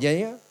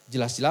jawabannya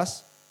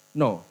jelas-jelas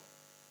no.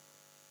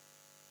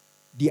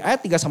 Di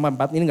ayat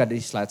 3-4 ini gak ada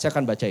di slide, saya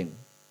akan bacain.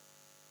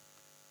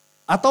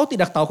 Atau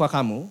tidak tahukah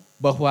kamu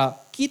bahwa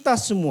kita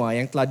semua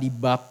yang telah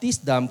dibaptis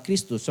dalam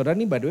Kristus, saudara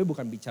ini by the way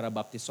bukan bicara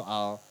baptis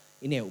soal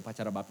ini ya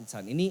upacara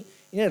baptisan. Ini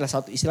adalah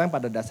satu istilah yang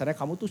pada dasarnya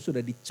kamu tuh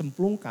sudah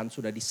dicemplungkan,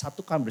 sudah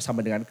disatukan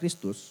bersama dengan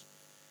Kristus.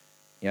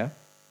 Ya.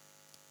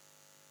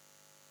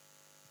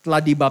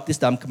 Telah dibaptis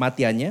dalam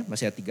kematiannya,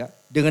 masih ayat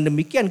 3. Dengan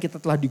demikian kita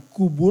telah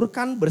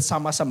dikuburkan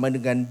bersama-sama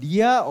dengan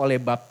dia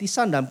oleh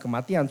baptisan dalam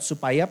kematian.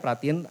 Supaya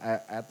perhatian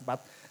ayat 4.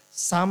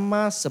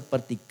 Sama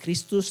seperti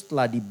Kristus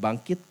telah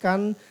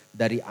dibangkitkan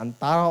dari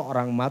antara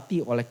orang mati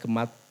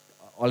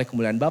oleh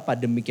kemuliaan Bapa.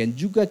 Demikian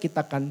juga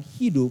kita akan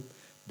hidup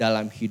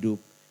dalam hidup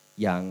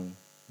yang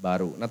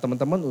baru. Nah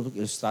teman-teman untuk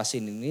ilustrasi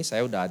ini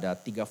saya udah ada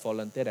 3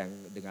 volunteer yang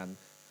dengan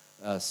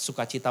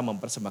sukacita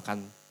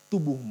mempersembahkan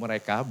tubuh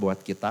mereka buat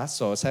kita.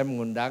 So saya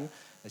mengundang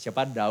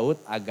siapa Daud,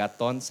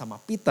 Agaton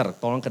sama Peter.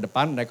 Tolong ke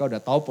depan, mereka udah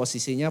tahu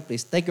posisinya.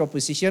 Please take your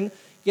position.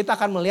 Kita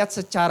akan melihat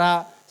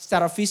secara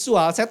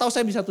visual. Saya tahu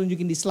saya bisa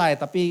tunjukin di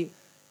slide tapi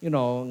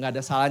nggak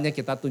ada salahnya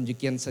kita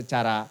tunjukin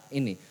secara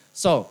ini.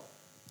 So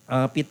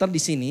Peter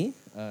di sini,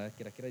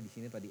 kira-kira di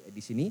sini tadi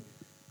di sini.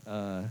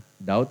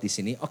 Daud di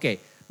sini.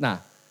 Oke. Nah,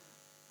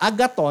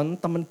 Agaton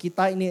teman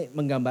kita ini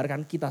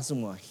menggambarkan kita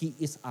semua. He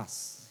is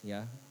us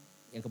ya.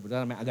 Yang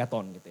kebetulan namanya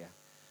Agaton gitu ya.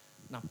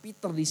 Nah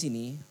Peter di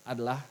sini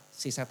adalah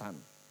si setan,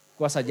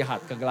 kuasa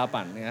jahat,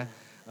 kegelapan ya.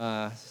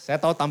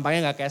 Saya tahu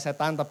tampangnya nggak kayak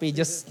setan tapi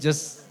just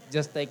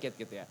take it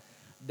gitu ya.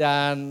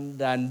 Dan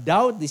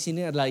Daud di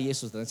sini adalah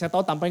Yesus. Dan saya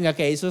tahu tampangnya nggak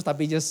kayak Yesus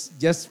tapi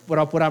just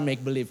pura-pura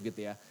make believe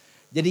gitu ya.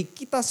 Jadi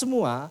kita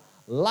semua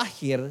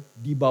lahir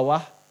di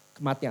bawah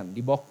kematian,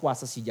 di bawah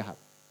kuasa si jahat.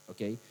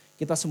 Oke,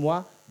 kita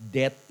semua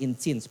dead in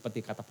sin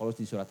seperti kata Paulus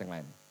di surat yang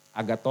lain.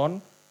 Agaton,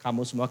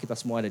 kamu semua kita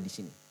semua ada di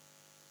sini.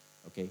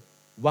 Oke.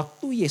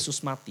 Waktu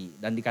Yesus mati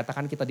dan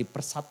dikatakan kita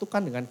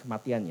dipersatukan dengan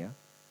kematiannya,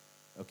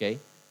 oke,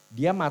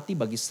 dia mati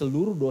bagi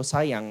seluruh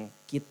dosa yang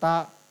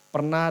kita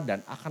pernah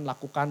dan akan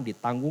lakukan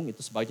ditanggung. Itu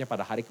sebabnya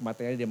pada hari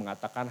kematiannya dia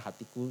mengatakan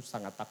hatiku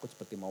sangat takut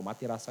seperti mau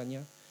mati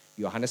rasanya.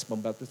 Yohanes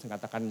Pembaptis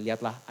mengatakan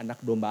lihatlah anak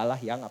domba Allah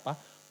yang apa?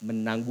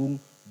 Menanggung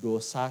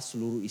dosa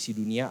seluruh isi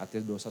dunia,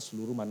 artinya dosa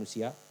seluruh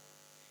manusia.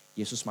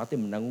 Yesus mati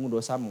menanggung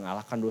dosa,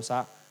 mengalahkan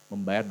dosa,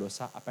 membayar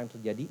dosa. Apa yang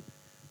terjadi?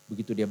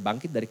 Begitu dia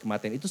bangkit dari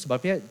kematian. Itu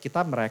sebabnya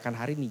kita merayakan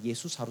hari ini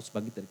Yesus harus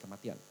bangkit dari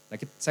kematian. Nah,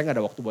 saya nggak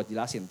ada waktu buat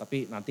jelasin,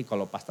 tapi nanti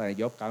kalau pas tanya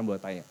jawab kalian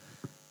boleh tanya.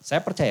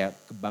 Saya percaya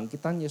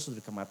kebangkitan Yesus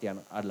dari kematian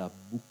adalah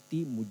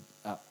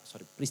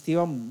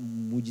peristiwa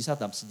mujizat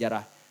dalam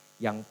sejarah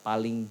yang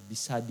paling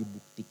bisa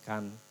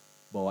dibuktikan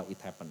bahwa it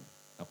happened.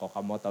 Nah, kalau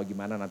kamu mau tahu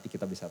gimana nanti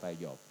kita bisa tanya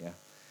jawab ya.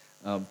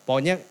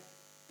 Pokoknya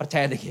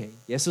percaya deh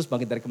Yesus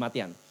bangkit dari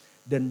kematian.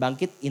 Dan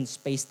bangkit in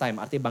space time,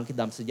 artinya bangkit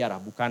dalam sejarah,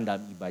 bukan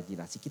dalam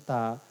imajinasi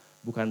kita,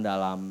 bukan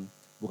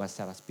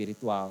secara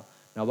spiritual.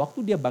 Nah,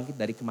 waktu dia bangkit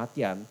dari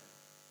kematian,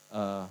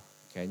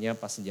 kayaknya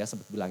Pak Senja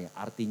sempat bilang ya,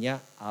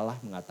 artinya Allah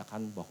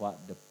mengatakan bahwa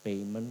the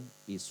payment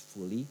is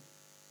fully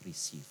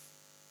received.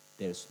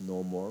 There's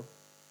no more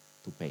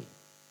to pay.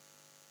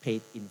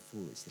 Paid in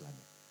full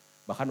istilahnya.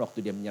 Bahkan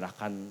waktu dia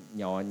menyerahkan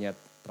nyawanya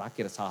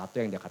terakhir, salah satu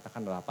yang dia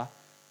katakan adalah apa?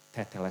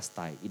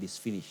 Tetelestai, it is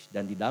finished.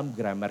 Dan di dalam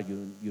grammar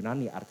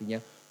Yunani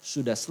artinya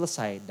sudah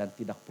selesai dan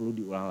tidak perlu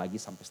diulang lagi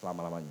sampai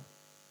selama-lamanya.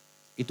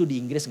 Itu di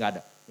Inggris nggak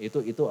ada.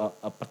 Itu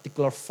a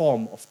particular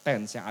form of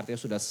tense yang artinya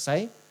sudah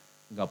selesai,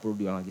 nggak perlu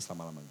diulang lagi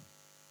selama-lamanya.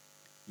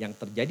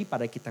 Yang terjadi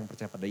pada kita yang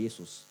percaya pada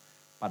Yesus,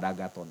 pada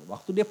Agaton.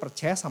 Waktu dia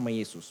percaya sama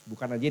Yesus,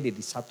 bukan aja dia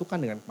disatukan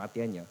dengan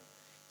kematiannya.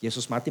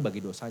 Yesus mati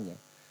bagi dosanya.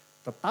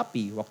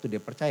 Tetapi waktu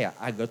dia percaya,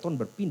 Agaton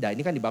berpindah,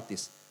 ini kan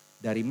dibaptis.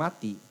 Dari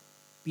mati,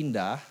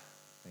 pindah,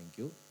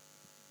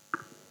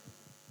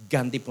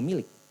 ganti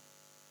pemilik.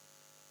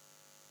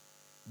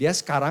 Dia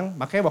sekarang,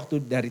 makanya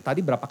waktu dari tadi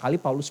berapa kali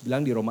Paulus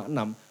bilang di Roma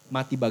 6,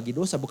 mati bagi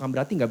dosa bukan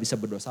berarti gak bisa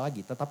berdosa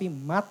lagi. Tetapi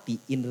mati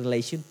in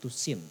relation to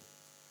sin.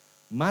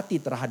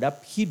 Mati terhadap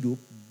hidup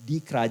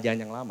di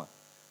kerajaan yang lama.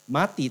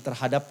 Mati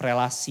terhadap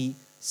relasi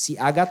si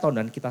Agaton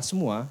dan kita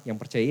semua yang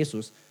percaya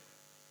Yesus.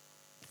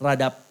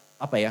 Terhadap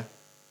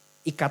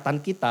ikatan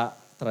kita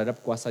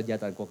terhadap kuasa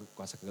jahat dan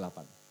kuasa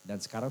kegelapan.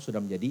 Dan sekarang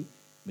sudah menjadi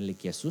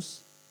milik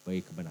Yesus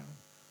bagi kebenaran.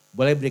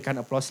 Boleh berikan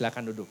aplaus,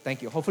 silakan duduk.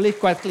 Thank you. Hopefully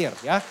quite clear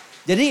ya.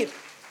 Jadi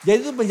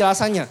itu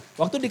penjelasannya.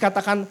 Waktu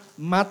dikatakan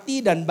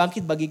mati dan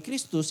bangkit bagi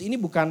Kristus, ini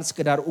bukan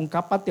sekedar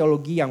ungkapan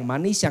teologi yang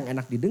manis, yang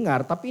enak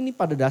didengar. Tapi ini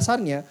pada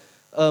dasarnya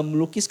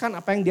melukiskan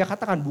apa yang dia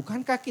katakan.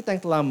 Bukankah kita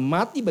yang telah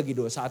mati bagi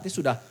dosa,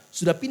 artinya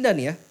sudah pindah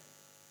nih ya.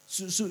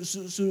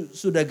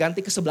 Sudah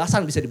ganti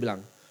kesebelasan bisa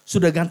dibilang.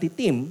 Sudah ganti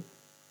tim.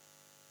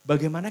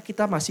 Bagaimana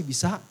kita masih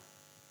bisa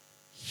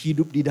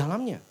hidup di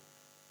dalamnya.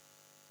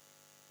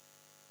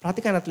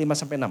 Perhatikan ayat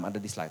 5-6 ada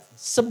di slide.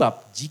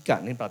 Sebab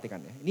jika, ini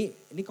perhatikan ya.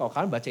 Ini kalau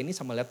kalian baca ini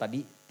sama lihat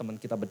tadi teman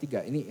kita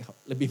bertiga, ini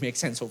lebih make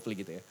sense hopefully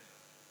gitu ya.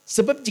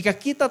 Sebab jika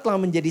kita telah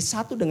menjadi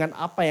satu dengan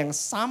apa yang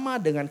sama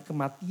dengan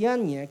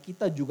kematiannya,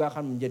 kita juga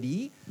akan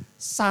menjadi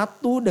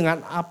satu dengan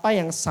apa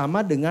yang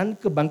sama dengan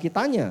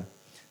kebangkitannya.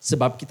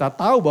 Sebab kita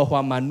tahu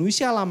bahwa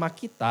manusia lama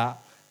kita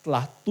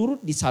telah turut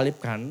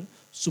disalibkan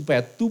supaya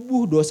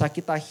tubuh dosa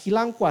kita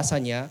hilang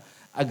kuasanya,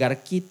 agar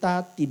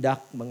kita tidak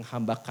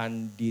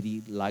menghambakan diri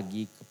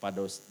lagi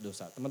kepada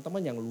dosa. Teman-teman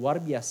yang luar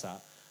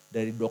biasa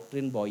dari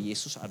doktrin bahwa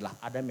Yesus adalah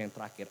Adam yang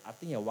terakhir.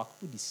 Artinya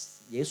waktu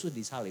Yesus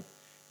disalib,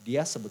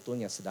 dia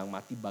sebetulnya sedang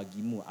mati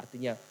bagimu.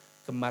 Artinya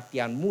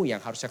kematianmu yang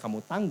harusnya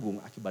kamu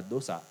tanggung akibat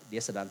dosa, dia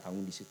sedang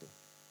tanggung di situ.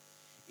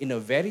 In a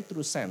very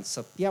true sense,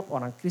 setiap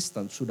orang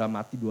Kristen sudah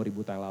mati 2000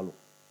 tahun lalu.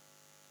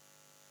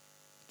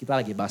 Kita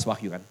lagi bahas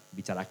wahyu kan,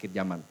 bicara akhir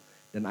zaman.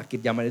 Dan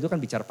akhir zaman itu kan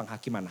bicara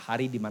penghakiman.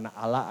 Hari di mana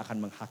Allah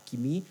akan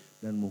menghakimi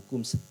dan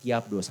menghukum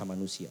setiap dosa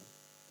manusia.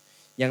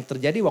 Yang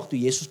terjadi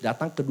waktu Yesus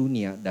datang ke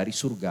dunia dari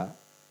surga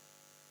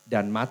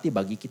dan mati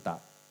bagi kita.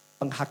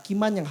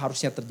 Penghakiman yang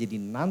harusnya terjadi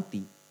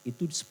nanti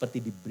itu seperti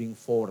di bring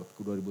forward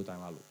ke 2000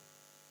 tahun lalu.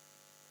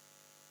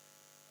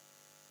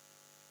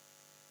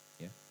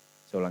 Ya,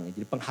 saya ulangi.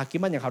 Jadi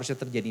penghakiman yang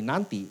harusnya terjadi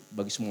nanti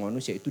bagi semua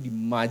manusia itu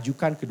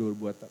dimajukan ke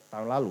 2000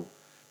 tahun lalu.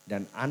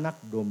 Dan anak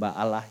domba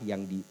Allah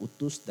yang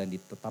diutus dan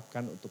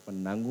ditetapkan untuk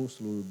menanggung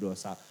seluruh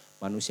dosa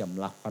manusia,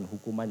 melakukan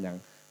hukuman yang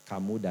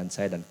kamu dan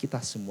saya dan kita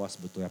semua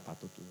sebetulnya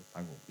patut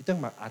tanggung. Itu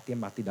yang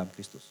artinya mati dalam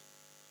Kristus.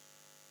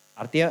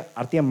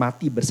 Artinya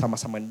mati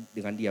bersama-sama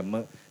dengan dia,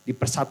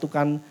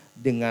 dipersatukan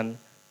dengan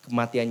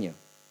kematiannya.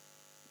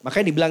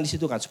 Makanya dibilang di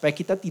situ kan, supaya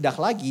kita tidak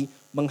lagi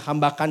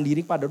menghambakan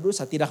diri pada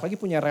dosa, tidak lagi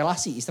punya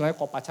relasi. Istilahnya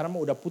kalau pacaran mah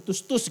udah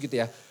putus-tus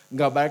gitu ya.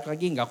 Nggak balik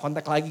lagi, nggak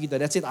kontak lagi gitu.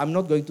 That's it, I'm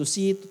not going to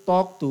see, to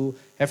talk, to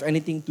have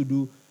anything to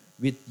do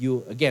with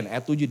you again.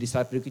 Ayat 7 di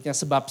slide berikutnya,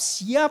 sebab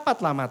siapa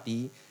telah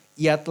mati,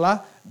 ia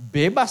telah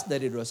bebas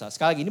dari dosa.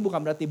 Sekali lagi ini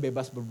bukan berarti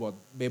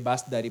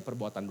bebas dari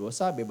perbuatan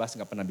dosa, bebas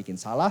nggak pernah bikin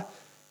salah.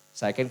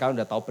 Saya yakin kalian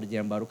udah tahu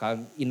perjanjian baru,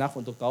 kalian enough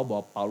untuk tahu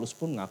bahwa Paulus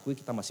pun mengakui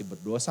kita masih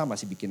berdosa,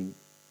 masih bikin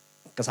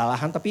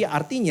kesalahan, tapi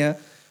artinya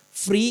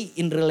free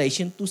in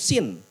relation to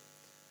sin.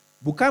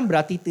 Bukan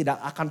berarti tidak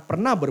akan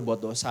pernah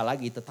berbuat dosa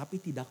lagi, tetapi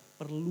tidak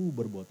perlu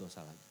berbuat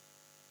dosa lagi.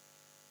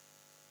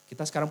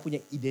 Kita sekarang punya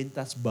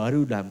identitas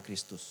baru dalam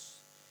Kristus.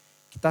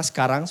 Kita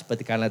sekarang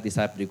seperti kalian lihat di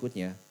slide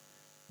berikutnya,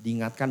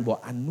 diingatkan bahwa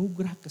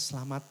anugerah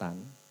keselamatan,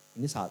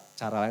 ini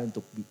cara lain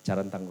untuk bicara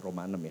tentang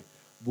Roma 6 ya.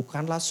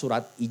 Bukanlah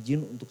surat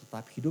izin untuk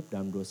tetap hidup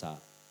dalam dosa.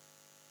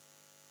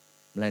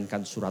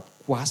 Melainkan surat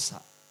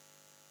kuasa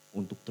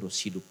untuk terus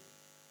hidup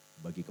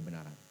bagi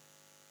kebenaran.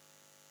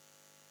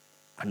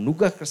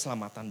 Anugerah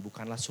keselamatan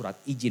bukanlah surat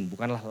izin,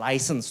 bukanlah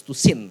license to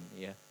sin,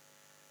 ya,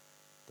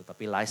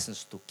 tetapi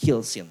license to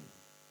kill sin.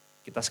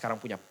 Kita sekarang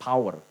punya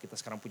power, kita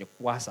sekarang punya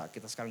kuasa,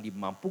 kita sekarang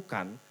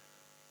dimampukan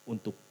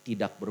untuk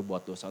tidak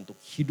berbuat dosa, untuk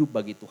hidup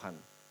bagi Tuhan,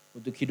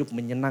 untuk hidup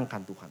menyenangkan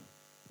Tuhan.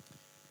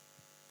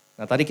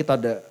 Nah tadi kita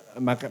ada,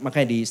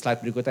 makanya di slide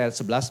berikutnya ayat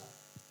 11,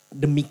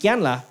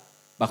 demikianlah,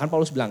 bahkan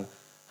Paulus bilang,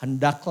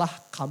 hendaklah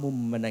kamu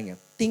memenangnya.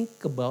 Think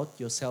about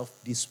yourself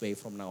this way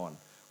from now on.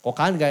 Kok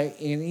kalian gak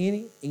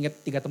ini ingat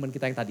 3 teman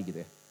kita yang tadi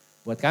gitu ya.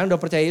 Buat kalian udah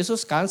percaya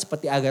Yesus, kalian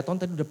seperti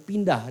Agaton tadi udah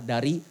pindah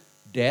dari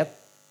death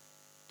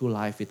to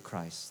life with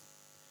Christ.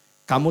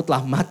 Kamu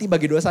telah mati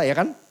bagi dosa ya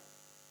kan?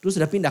 Terus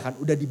udah pindah kan,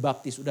 udah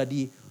dibaptis,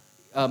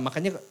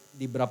 makanya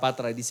di beberapa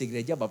tradisi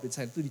gereja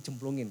baptisan itu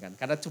dicemplungin kan.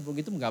 Karena cemplung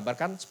itu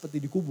menggambarkan seperti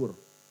dikubur.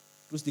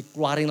 Terus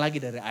dikeluarin lagi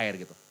dari air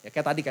gitu. Ya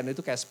kayak tadi kan itu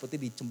kayak seperti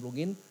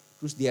dicemplungin,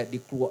 terus dia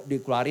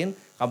dikeluarin,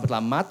 kamu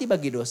telah mati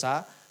bagi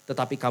dosa,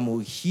 tetapi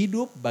kamu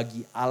hidup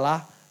bagi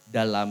Allah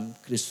dalam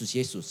Kristus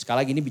Yesus.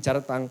 Sekali lagi ini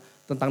bicara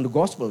tentang the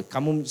gospel.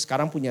 Kamu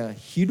sekarang punya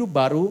hidup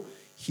baru,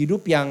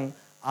 hidup yang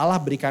Allah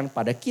berikan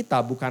pada kita,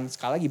 bukan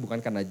sekali lagi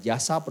bukan karena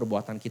jasa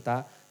perbuatan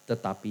kita,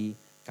 tetapi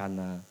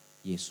karena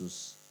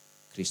Yesus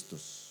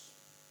Kristus.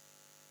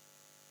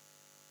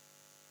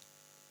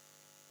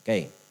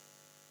 Oke,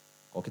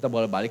 kalau kita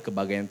boleh balik ke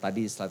bagian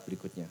tadi slide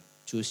berikutnya.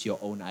 Choose your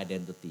own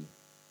identity.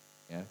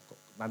 Ya,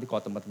 nanti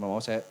kalau teman-teman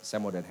mau saya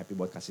mau dan happy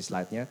buat kasih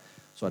slide-nya.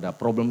 So ada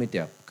problem itu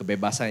ya,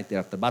 kebebasan yang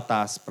tidak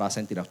terbatas,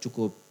 perasaan yang tidak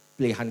cukup,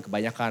 pilihan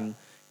kebanyakan,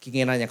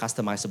 keinginan yang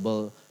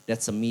customizable,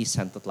 that's a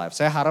me-centered life.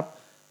 Saya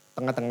harap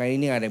tengah-tengah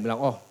ini ada yang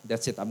bilang, oh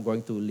that's it, I'm going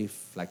to live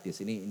like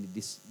this.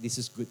 This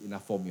is good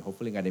enough for me.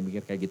 Hopefully gak ada yang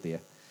mikir kayak gitu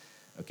ya.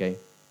 Oke.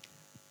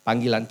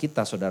 Panggilan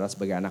kita saudara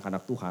sebagai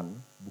anak-anak Tuhan,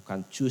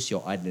 bukan choose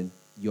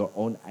your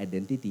own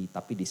identity,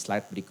 tapi di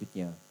slide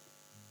berikutnya.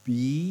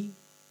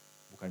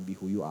 Bukan be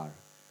who you are.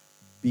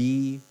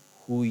 Be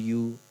who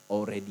you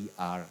already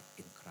are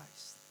in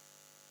Christ.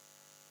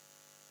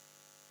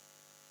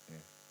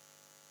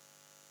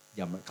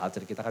 Zaman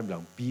culture kita kan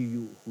bilang be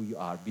who you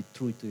are, be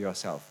true to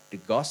yourself.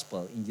 The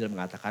gospel, Injil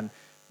mengatakan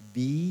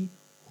be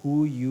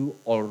who you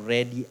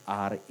already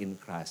are in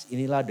Christ.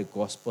 Inilah the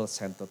gospel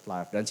centered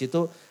life. Dan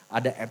situ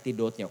ada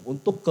antidote-nya.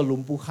 Untuk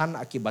kelumpuhan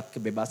akibat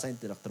kebebasan yang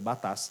tidak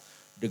terbatas,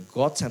 the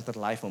God centered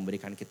life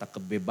memberikan kita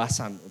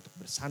kebebasan untuk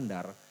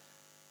bersandar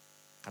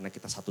karena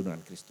kita satu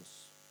dengan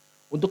Kristus.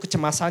 Untuk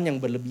kecemasan yang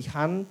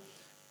berlebihan,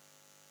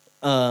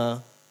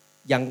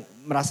 yang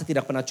merasa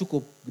tidak pernah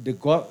cukup, the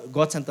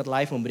God-centered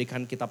life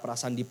memberikan kita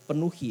perasaan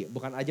dipenuhi.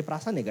 Bukan aja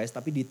perasaan ya guys,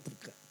 tapi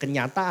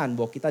kenyataan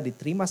bahwa kita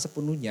diterima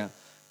sepenuhnya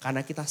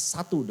karena kita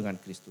satu dengan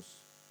Kristus.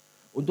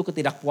 Untuk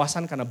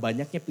ketidakpuasan karena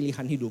banyaknya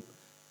pilihan hidup,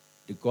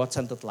 the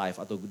God-centered life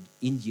atau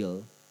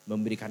Injil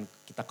memberikan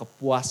kita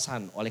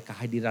kepuasan oleh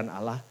kehadiran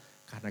Allah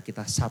karena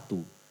kita satu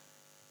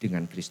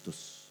dengan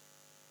Kristus.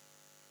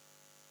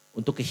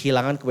 Untuk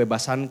kehilangan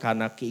kebebasan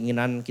karena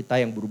keinginan kita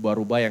yang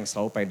berubah-ubah yang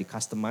selalu pengen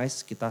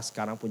di-customize, kita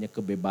sekarang punya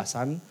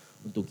kebebasan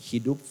untuk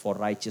hidup for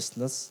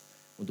righteousness,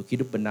 untuk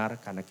hidup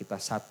benar karena kita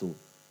satu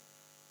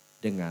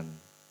dengan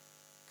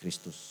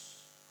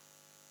Kristus.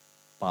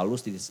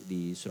 Paulus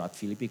di surat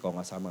Filipi kalau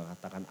nggak salah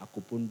mengatakan,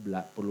 aku pun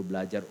perlu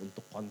belajar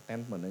untuk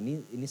contentment.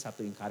 Ini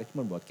satu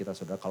encouragement buat kita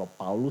saudara. Kalau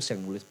Paulus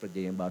yang nulis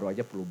perjanjian baru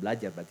aja perlu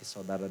belajar, berarti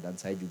saudara dan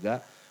saya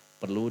juga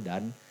perlu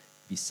dan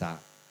bisa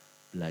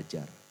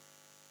belajar.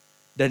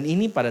 Dan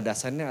ini pada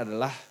dasarnya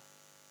adalah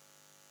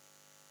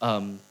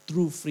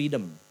true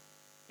freedom.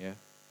 Ya.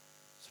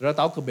 Saudara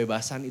tahu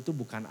kebebasan itu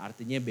bukan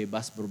artinya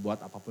bebas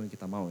berbuat apapun yang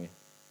kita mau ya.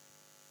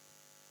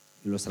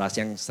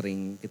 Ilustrasi yang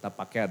sering kita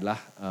pakai adalah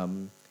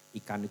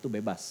ikan itu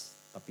bebas.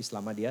 Tapi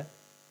selama dia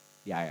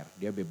di air,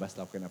 dia bebas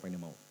lakukan apa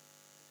yang dia mau.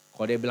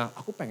 Kalau dia bilang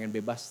aku pengen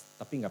bebas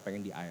tapi gak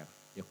pengen di air.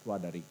 Dia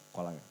keluar dari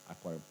kolam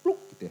akuarium,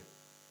 pluk gitu ya.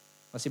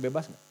 Masih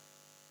bebas gak?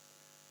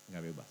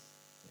 Gak bebas.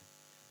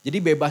 Jadi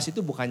bebas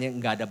itu bukannya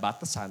nggak ada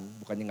batasan,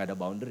 bukannya nggak ada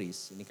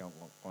boundaries. Ini kalau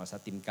nggak salah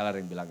Tim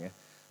Keller yang bilang ya.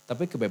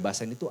 Tapi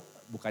kebebasan itu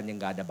bukannya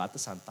nggak ada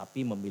batasan,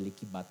 tapi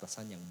memiliki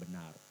batasan yang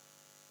benar.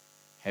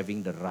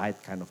 Having the right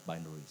kind of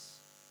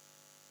boundaries.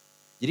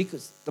 Jadi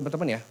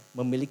teman-teman ya,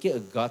 memiliki a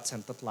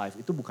God-centered life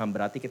itu bukan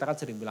berarti kita kan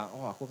sering bilang,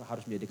 oh aku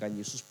harus menjadikan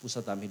Yesus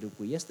pusat dalam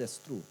hidupku. Yes, that's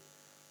true.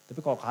 Tapi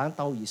kalau kalian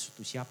tahu Yesus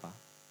itu siapa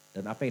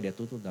dan apa yang dia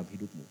tuntut dalam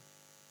hidupmu,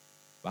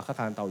 maka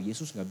kalian tahu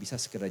Yesus nggak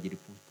bisa sekedar jadi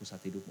pusat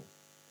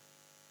hidupmu.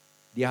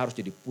 Dia harus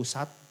jadi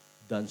pusat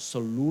dan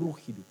seluruh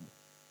hidupmu.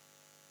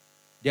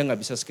 Dia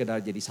nggak bisa sekedar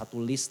jadi satu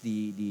list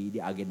di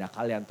agenda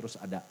kalian terus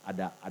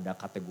ada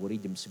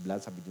kategori jam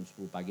 9 sampai jam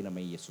 10 pagi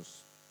namanya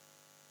Yesus.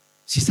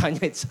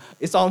 Sisanya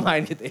it's all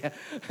mine gitu ya.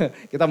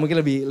 Kita mungkin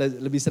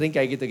lebih sering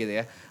kayak gitu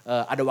ya.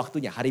 Ada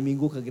waktunya hari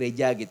Minggu ke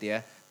gereja gitu ya.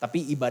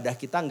 Tapi ibadah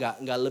kita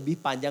nggak lebih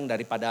panjang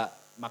daripada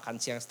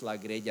makan siang setelah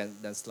gereja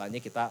dan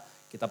setelahnya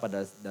kita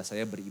pada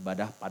dasarnya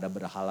beribadah pada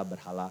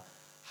berhala-berhala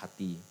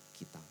hati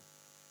kita.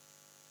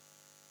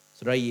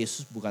 Saudara,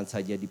 Yesus bukan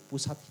saja di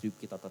pusat hidup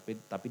kita,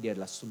 tapi dia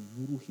adalah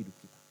seluruh hidup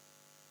kita.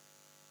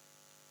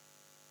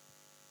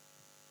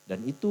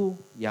 Dan itu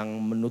yang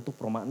menutup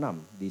Roma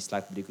 6 di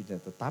slide berikutnya.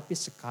 Tetapi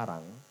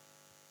sekarang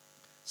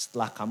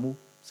setelah kamu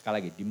sekali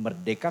lagi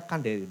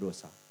dimerdekakan dari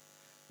dosa.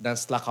 Dan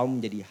setelah kamu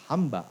menjadi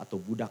hamba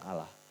atau budak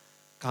Allah.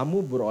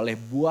 Kamu beroleh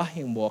buah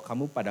yang membawa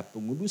kamu pada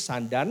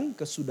pengudusan dan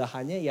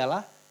kesudahannya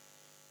ialah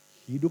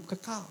hidup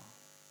kekal.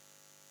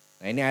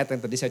 Nah ini ayat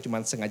yang tadi saya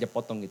cuma sengaja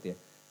potong gitu ya.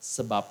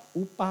 Sebab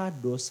upah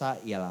dosa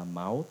ialah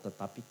maut,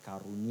 tetapi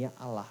karunia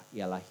Allah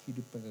ialah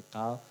hidup yang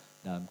kekal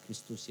dalam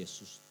Kristus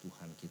Yesus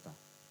Tuhan kita.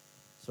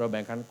 Saudara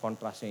bayangkan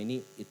kontrasnya ini,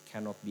 it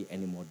cannot be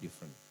any more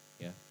different.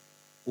 Ya.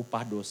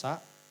 Upah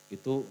dosa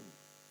itu,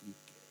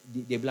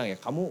 dia bilang ya,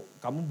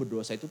 kamu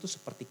berdosa itu tuh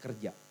seperti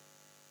kerja.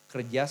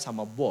 Kerja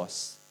sama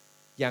bos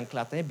yang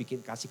kelihatannya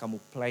kasih kamu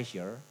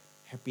pleasure,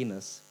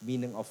 happiness,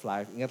 meaning of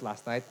life. Ingat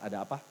last night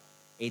ada apa?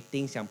 8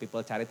 things yang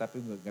people cari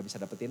tapi gak bisa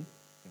dapetin.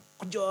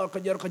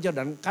 Kejar.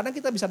 Dan kadang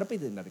kita bisa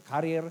dapetin dari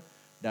karir,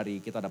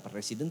 dari kita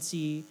dapat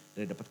residency,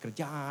 dari dapat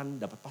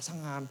kerjaan, dapat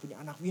pasangan, punya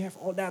anak. We have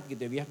all that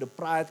gitu ya. We have the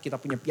pride, kita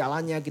punya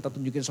pialanya, kita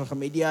tunjukin sosial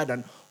media.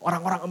 Dan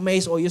orang-orang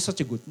amazed, oh you're such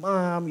a good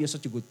mom, you're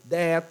such a good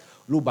dad.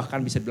 Lu bahkan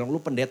bisa bilang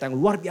lu pendeta yang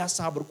luar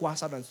biasa,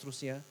 berkuasa dan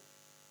seterusnya.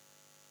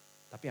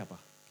 Tapi apa?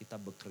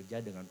 Kita bekerja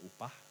dengan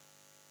upah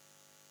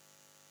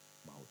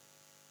maut.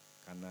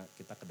 Karena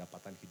kita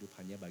kedapatan hidup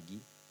hanya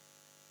bagi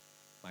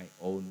my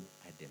own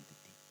identity.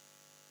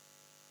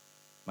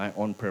 My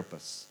own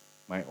purpose,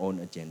 my own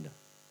agenda.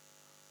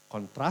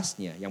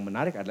 Kontrasnya yang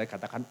menarik adalah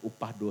katakan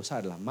upah dosa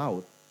adalah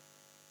maut,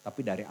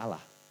 tapi dari Allah.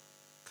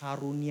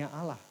 Karunia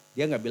Allah.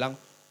 Dia nggak bilang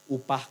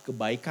upah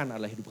kebaikan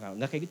adalah hidup kekal.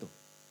 Nggak kayak gitu.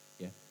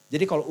 Ya.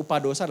 Jadi kalau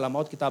upah dosa adalah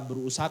maut, kita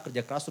berusaha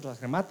kerja keras terus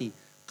akan mati.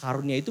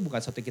 Karunia itu bukan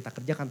sesuatu yang kita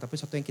kerjakan, tapi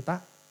sesuatu yang kita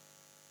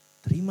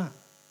terima.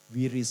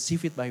 We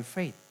receive it by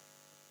faith.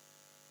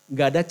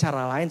 Nggak ada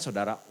cara lain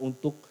saudara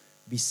untuk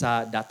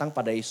bisa datang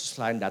pada Yesus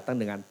selain datang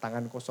dengan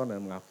tangan kosong dan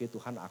mengakui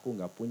Tuhan aku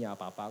nggak punya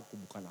apa-apa, aku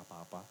bukan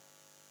apa-apa.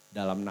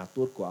 Dalam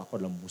naturku aku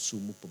adalah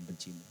musuhmu,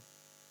 pembencimu.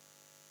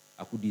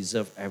 Aku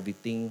deserve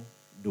everything,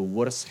 the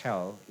worst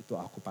hell itu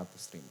aku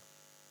pantas terima.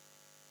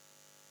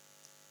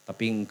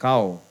 Tapi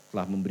engkau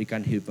telah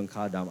memberikan hidup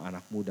engkau dalam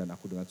anakmu dan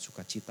aku dengan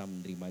sukacita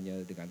menerimanya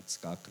dengan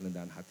segala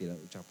kerendahan hati dan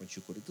ucapan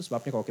syukur. Itu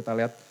sebabnya kalau kita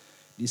lihat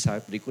di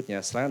slide berikutnya,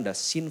 selain ada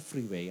sin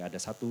free way,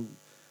 ada satu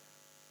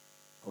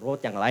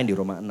road yang lain di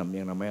Roma 6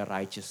 yang namanya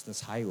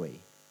righteousness highway.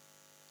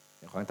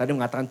 Ya, kalau yang tadi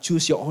mengatakan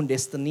choose your own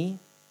destiny,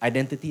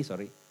 identity.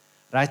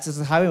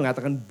 Righteousness highway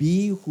mengatakan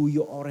be who you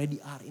already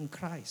are in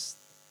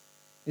Christ.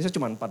 Ini saya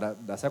cuma pada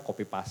dasarnya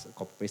copy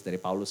paste dari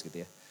Paulus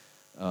gitu ya.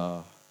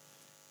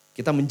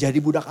 Kita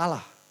menjadi budak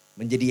Allah,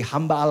 menjadi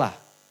hamba Allah.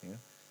 Ya.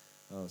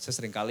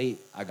 Saya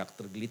seringkali agak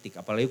tergelitik,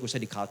 apalagi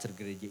khususnya di culture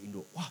gereja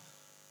Indo. Wah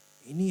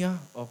ini ya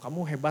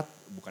kamu hebat,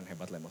 bukan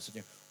hebat lah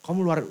maksudnya.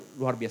 Kamu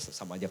luar biasa,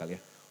 sama aja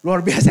kali ya. Luar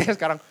biasa ya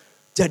sekarang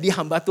jadi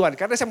hamba Tuhan.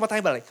 Karena saya mau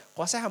tanya balik,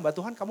 kalau saya hamba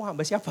Tuhan kamu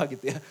hamba siapa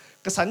gitu ya.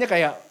 Kesannya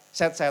kayak,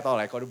 saya tahu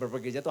lah kalau di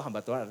beberapa gereja tuh hamba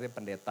Tuhan artinya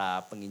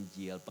pendeta,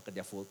 penginjil,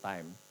 pekerja full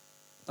time.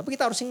 Tapi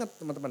kita harus ingat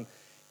teman-teman,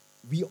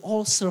 we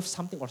all serve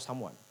something or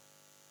someone.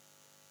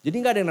 Jadi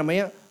gak ada yang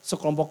namanya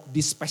sekelompok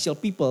these special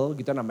people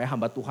gitu namanya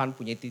hamba Tuhan,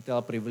 punya titel,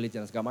 privilege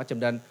dan segala macam.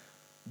 Dan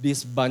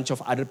this bunch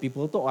of other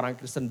people tuh orang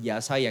Kristen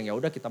biasa yang ya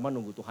udah kita mah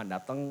nunggu Tuhan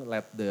datang,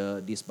 let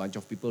this bunch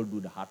of people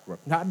do the hard work.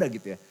 Gak ada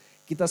gitu ya.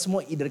 Kita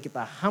semua either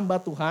kita hamba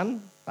Tuhan,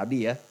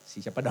 tadi ya si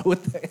siapa Daud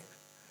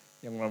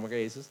yang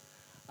mengalami Yesus,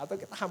 atau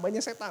kita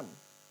hambanya setan.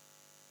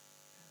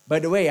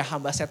 By the way ya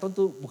hamba setan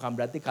tuh bukan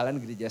berarti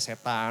kalian gereja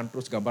setan,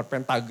 terus gambar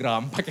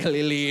pentagram, pakai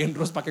lilin,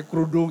 terus pakai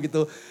kerudung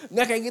gitu.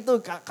 Enggak kayak gitu,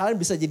 kalian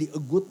bisa jadi a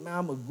good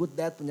mom, a good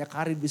dad, punya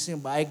karir bisnis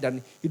yang baik dan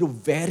hidup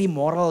very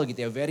moral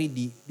gitu ya, very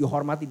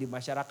dihormati di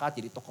masyarakat,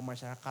 jadi tokoh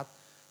masyarakat.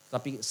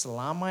 Tapi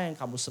selama yang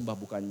kamu sembah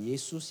bukan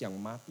Yesus yang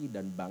mati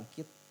dan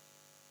bangkit,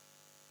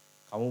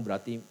 kamu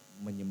berarti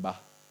menyembah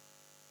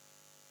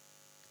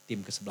tim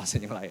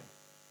kesebelasan yang lain.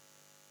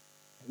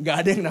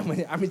 Gak ada yang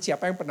namanya,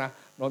 siapa yang pernah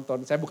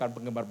nonton, saya bukan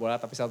penggemar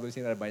bola tapi satu di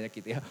sini ada banyak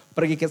gitu ya.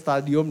 Pergi ke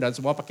stadium dan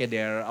semua pakai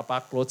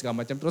clothes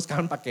segala macam, terus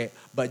kalian pakai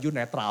baju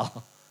netral.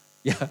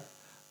 Ya,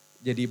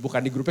 jadi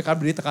bukan di grupnya kalian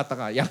berdiri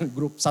tengah-tengah, yang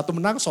grup satu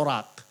menang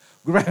sorak,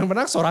 grup yang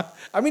menang sorak,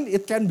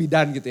 it can be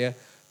done gitu ya.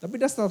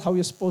 Tapi that's not how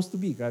you're supposed to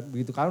be kan.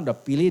 Begitu kalian udah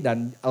pilih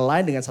dan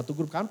align dengan satu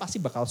grup, kalian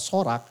pasti bakal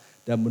sorak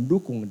dan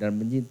mendukung dan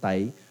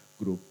menyintai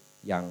grup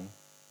yang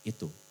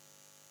itu.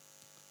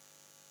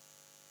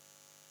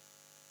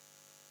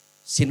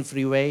 Sin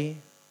free way,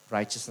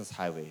 righteousness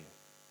highway.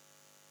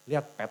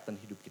 Lihat pattern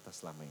hidup kita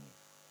selama ini.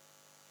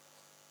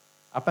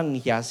 Apa yang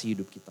menghiasi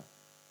hidup kita?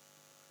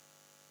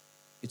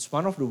 It's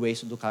one of the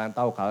ways untuk kalian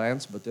tahu kalian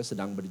sebetulnya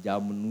sedang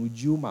berjalan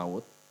menuju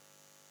maut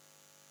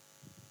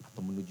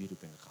atau menuju hidup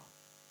yang kekal.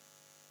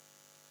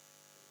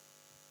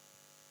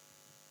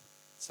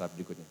 Slide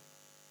berikutnya.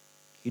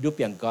 Hidup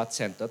yang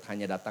God-centered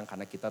hanya datang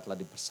karena kita telah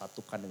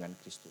dipersatukan dengan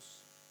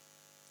Kristus.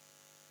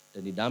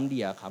 Dan di dalam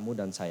Dia, kamu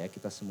dan saya,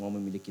 kita semua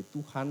memiliki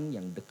Tuhan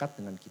yang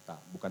dekat dengan kita.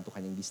 Bukan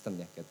Tuhan yang distant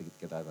ya,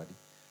 kita tadi.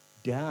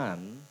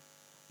 Dan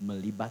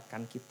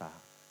melibatkan kita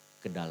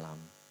ke dalam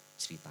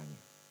ceritanya.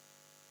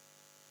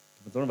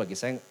 Kebetulan bagi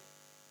saya,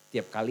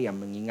 tiap kali yang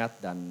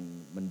mengingat dan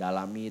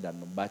mendalami dan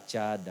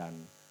membaca dan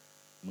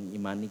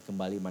mengimani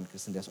kembali iman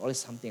Kristen, there's always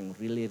something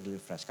really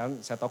fresh.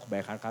 Kan saya tahu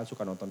kebanyakan kalian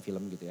suka nonton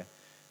film gitu ya.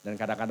 Dan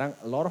kadang-kadang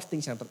a lot of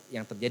things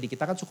yang terjadi,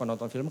 kita kan suka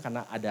nonton film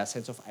karena ada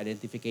sense of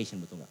identification,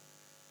 betul gak?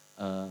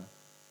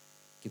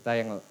 Kita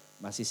yang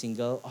masih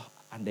single, oh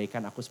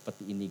andaikan aku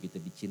seperti ini gitu,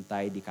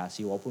 dicintai,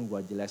 dikasih, walaupun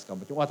gue jelek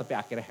segala macam, tapi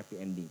akhirnya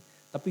happy ending.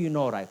 Tapi you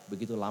know right,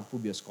 begitu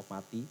lampu bioskop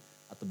mati,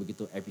 atau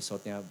begitu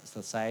episodenya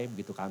selesai,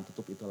 begitu kalian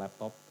tutup itu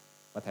laptop,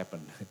 what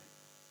happened?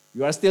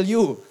 You are still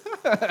you.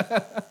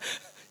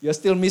 You're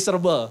still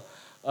miserable.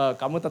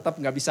 Kamu tetap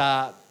gak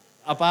bisa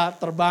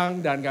terbang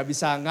dan gak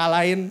bisa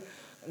ngalahin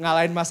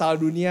masalah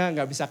dunia,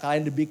 gak bisa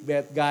kalahin the big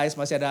bad guys,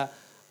 masih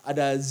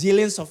ada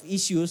zillions of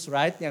issues,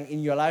 right, yang in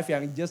your life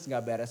yang just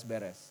gak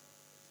beres-beres.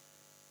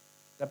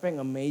 Tapi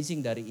yang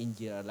amazing dari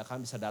Injil adalah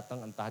kalian bisa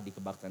datang entah di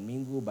kebaktian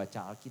minggu,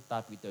 baca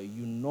Alkitab gitu,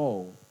 you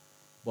know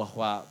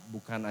bahwa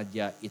bukan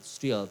aja it's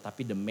real,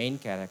 tapi the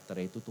main character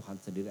itu Tuhan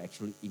sendiri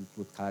actually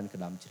include kalian ke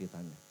dalam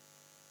ceritanya.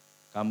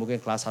 Kamu mungkin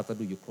kelas 1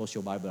 you close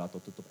your Bible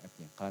atau tutup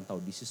app-nya, kalian tahu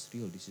this is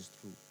real, this is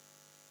true.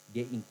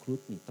 Dia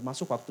include me.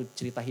 Termasuk waktu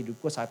cerita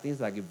hidupku saat ini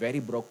lagi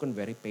very broken,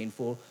 very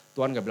painful.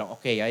 Tuhan gak bilang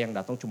oke ya yang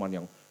datang cuman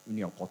yang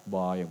ini yang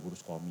khotbah, yang guru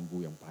sekolah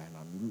minggu, yang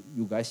pelayanan.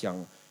 You guys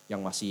yang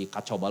masih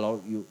kacau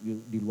balau, you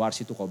di luar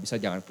situ kalau bisa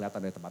jangan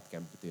kelihatan dari tempat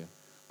camp gitu ya.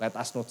 Let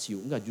us not see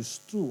you. Enggak,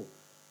 justru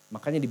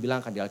makanya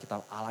dibilangkan di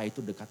Alkitab Allah itu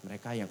dekat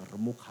mereka yang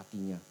remuk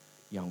hatinya,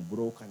 yang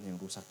broken, yang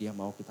rusak. Dia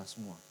mau kita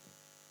semua.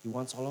 He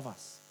wants all of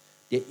us.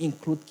 Dia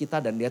include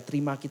kita dan dia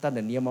terima kita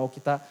dan dia mau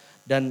kita.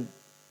 Dan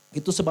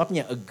itu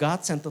sebabnya a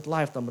God-centered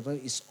life teman-teman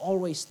is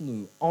always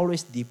new,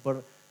 always deeper.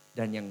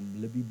 Dan yang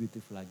lebih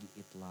beautiful lagi,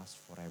 it lasts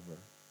forever.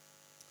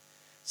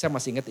 Saya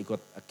masih ingat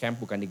ikut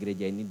camp bukan di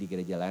gereja ini, di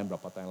gereja lain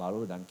beberapa tahun yang lalu.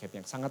 Dan camp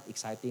yang sangat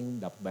exciting,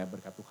 dapat banyak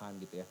berkat Tuhan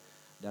gitu ya.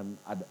 Dan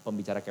ada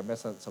pembicara campnya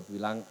sempat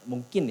bilang,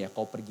 mungkin ya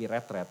kalau pergi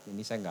retret,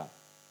 ini saya nggak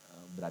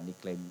berani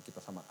klaim kita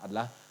sama,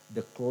 adalah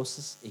the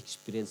closest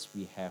experience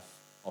we have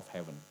of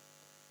heaven.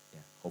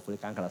 Ya,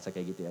 hopefully kan kerasa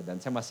kayak gitu ya. Dan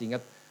saya masih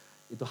ingat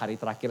itu hari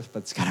terakhir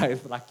seperti sekarang hari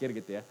terakhir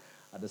gitu ya.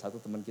 Ada satu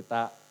teman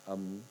kita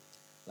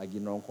lagi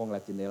nongkrong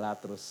lihat jendela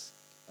terus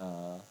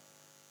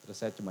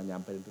saya cuma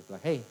nyamperin terus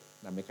bilang, hey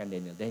namanya kan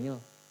Daniel,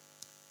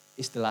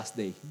 it's the last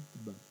day.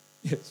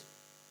 Yes,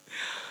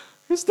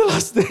 it's the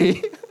last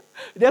day.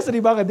 Dia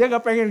sedih banget, dia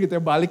gak pengen gitu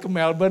ya balik ke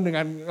Melbourne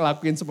dengan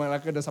ngelakuin semua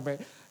udah sampai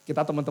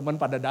kita teman-teman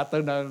pada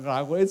datang dan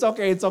ngelakuin it's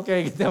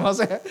okay gitu ya,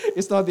 maksudnya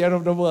it's not the end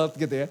of the world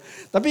gitu ya.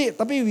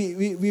 Tapi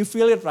we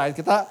feel it right,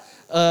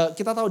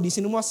 kita tahu di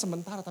sini semua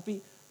sementara, tapi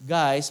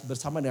guys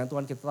bersama dengan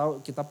Tuhan kita tahu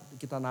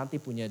kita nanti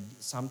punya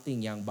something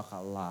yang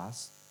bakal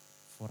last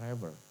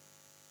forever.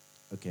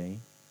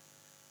 Okay.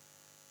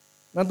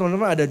 Nah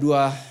teman-teman ada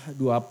dua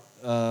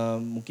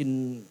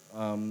mungkin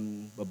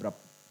beberapa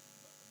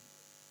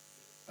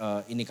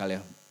ini kali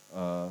ya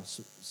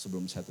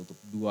sebelum saya tutup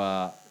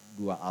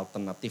dua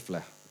alternatif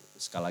lah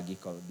sekali lagi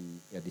kalau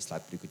di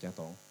slide berikutnya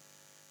tolong.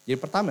 Jadi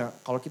pertama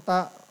kalau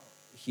kita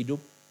hidup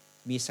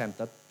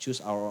me-centered, choose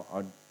our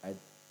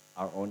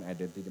own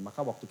identity,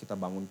 maka waktu kita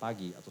bangun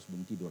pagi atau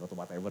sebelum tidur atau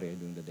whatever ya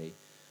during the day,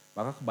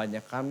 maka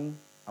kebanyakan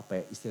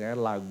istilahnya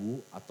lagu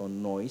atau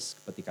noise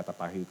seperti kata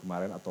Pak Hyu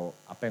kemarin atau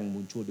apa yang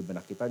muncul di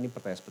benak kita ini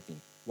pertanyaan seperti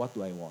ini. What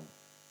do I want?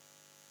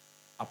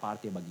 Apa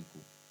artinya bagiku?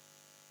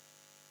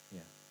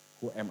 Ya,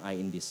 who am I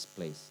in this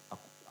place?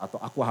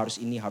 Aku harus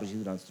ini, harus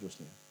itu dan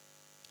seterusnya.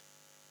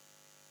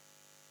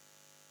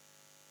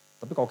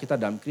 Tapi kalau kita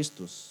dalam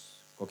Kristus,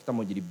 kalau kita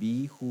mau jadi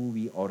be who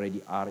we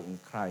already are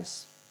in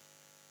Christ,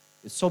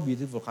 it's so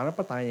beautiful karena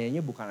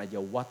pertanyaannya bukan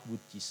aja what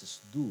would Jesus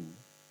do?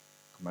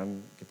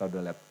 Kemarin kita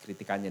udah lihat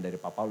kritikannya dari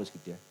Pak Paulus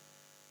gitu ya.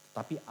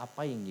 Tapi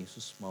apa yang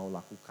Yesus mau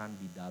lakukan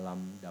di dalam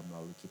dan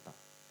melalui kita.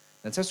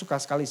 Dan saya suka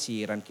sekali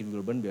si Rankin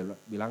Wilburn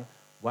bilang,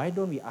 why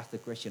don't we ask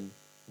the question,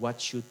 what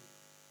should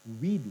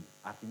we do?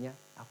 Artinya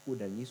aku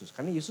dan Yesus.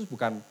 Karena Yesus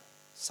bukan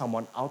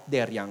someone out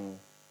there yang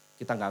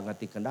kita gak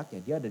ngerti kehendaknya.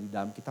 Dia ada di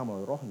dalam kita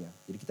melalui rohnya.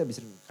 Jadi kita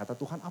bisa kata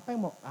Tuhan apa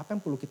yang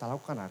perlu kita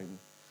lakukan hari ini.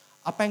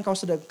 Apa yang kau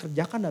sedang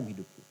kerjakan dalam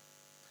hidupku.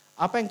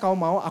 Apa yang kau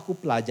mau aku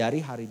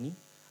pelajari hari ini.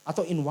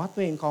 Atau in what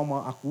way yang kau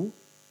mau aku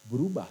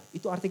berubah.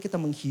 Itu artinya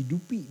kita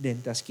menghidupi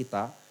identitas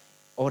kita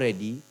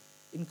already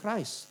in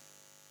Christ.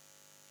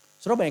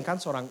 Saudara bayangkan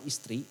seorang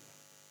istri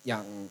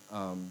yang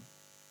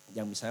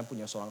misalnya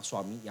punya seorang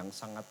suami yang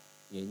sangat,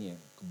 ya ini ya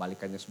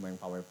kebalikannya semua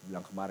yang Pak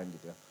bilang kemarin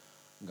gitu ya.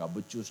 Gak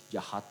becus,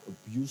 jahat,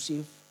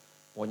 abusive.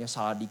 Pokoknya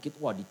salah dikit,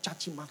 wah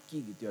dicaci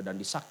maki gitu ya. Dan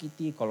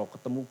disakiti kalau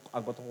ketemu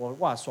anggota keluarga,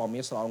 wah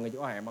suaminya selalu ngejek,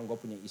 wah emang gue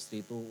punya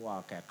istri itu,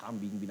 wah kayak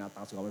kambing,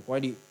 binatang segala macam.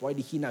 Pokoknya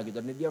dihina gitu.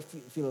 Dan dia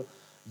feel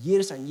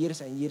years and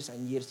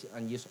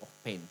years of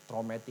pain,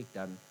 traumatic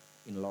dan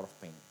in a lot of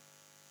pain.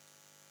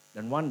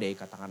 Dan one day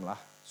katakanlah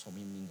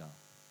suami meninggal.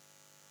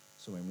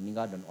 suami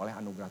meninggal dan oleh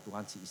anugerah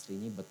Tuhan si istri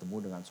ini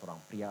bertemu dengan seorang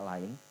pria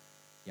lain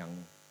yang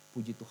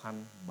puji Tuhan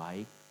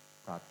baik,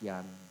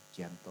 perhatian,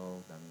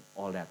 gentle dan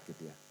all that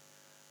gitu ya.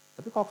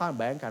 Tapi kalau kalian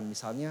bayangkan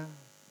misalnya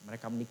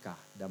mereka menikah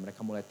dan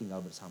mereka mulai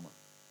tinggal bersama.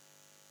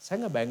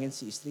 Saya nggak bayangin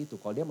si istri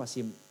itu kalau dia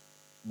masih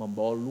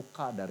membawa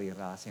luka dari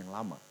relasi yang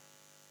lama.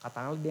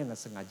 Katakanlah dia nggak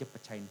sengaja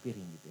pecahin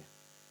piring gitu ya.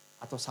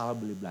 Atau salah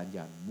beli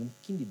belanjaan.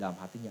 Mungkin di dalam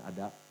hatinya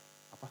ada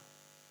apa?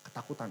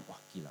 Ketakutan. Wah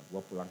gila,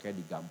 gue pulang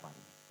kayak digampar.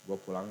 Gue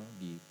pulang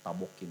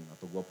ditabokin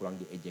atau gue pulang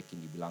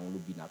diejekin, dibilang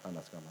lu binatang dan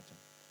segala macam.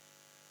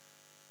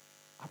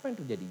 Apa yang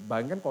terjadi?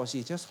 Bayangkan kalau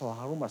si istri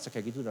selalu merasa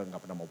kayak gitu dan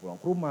gak pernah mau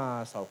pulang ke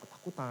rumah, selalu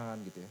ketakutan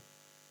gitu ya.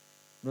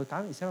 Menurut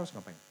kalian istri harus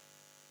ngapain?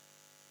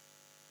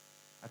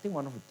 I think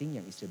one of the thing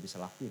yang istri bisa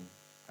lakuin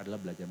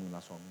adalah belajar mengenal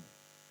suami.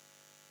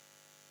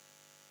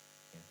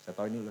 Ya, saya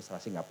tahu ini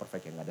ilustrasi gak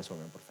perfect ya, gak ada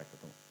suami yang perfect.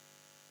 Betul.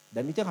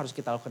 Dan itu yang harus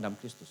kita lakukan dalam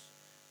Kristus.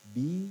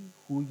 Be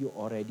who you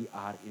already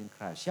are in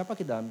Christ. Siapa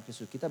kita dalam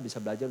Kristus? Kita bisa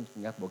belajar untuk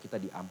ingat bahwa kita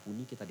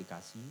diampuni, kita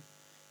dikasih,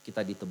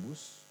 kita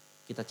ditebus,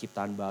 kita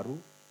ciptaan baru,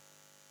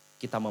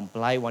 kita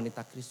mempelai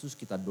wanita Kristus,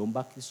 kita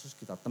domba Kristus,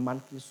 kita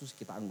teman Kristus,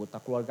 kita anggota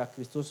keluarga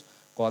Kristus.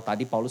 Kalau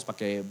tadi Paulus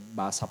pakai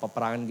bahasa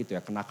peperangan gitu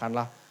ya,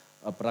 kenakanlah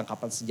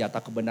perlengkapan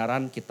senjata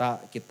kebenaran,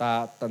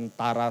 kita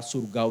tentara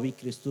surgawi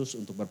Kristus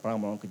untuk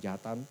berperang melawan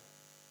kejahatan.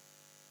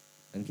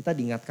 Dan kita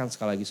diingatkan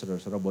sekali lagi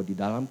saudara-saudara bahwa di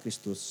dalam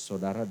Kristus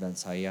saudara dan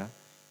saya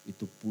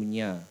itu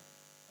punya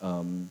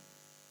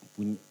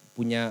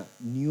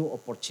new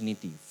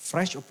opportunity,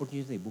 fresh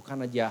opportunity,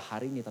 bukan aja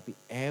hari ini tapi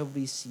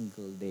every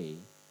single day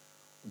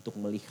untuk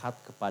melihat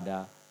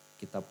kepada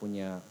kita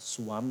punya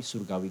suami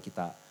surgawi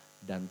kita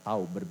dan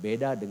tahu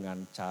berbeda dengan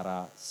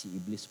cara si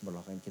iblis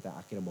melakukan kita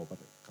akhirnya bawa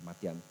pada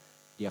kematian.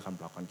 Dia akan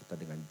melakukan kita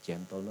dengan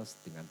gentleness,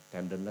 dengan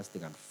tenderness,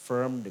 dengan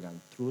firm, dengan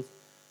truth,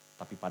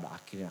 tapi pada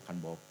akhirnya akan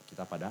bawa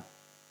kita pada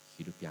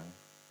hidup yang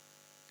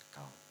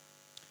kekal.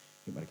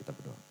 Mari kita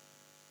berdoa.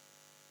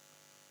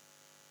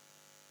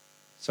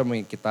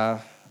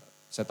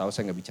 Saya tahu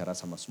saya nggak bicara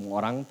sama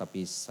semua orang,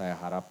 tapi saya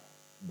harap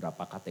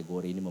beberapa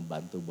kategori ini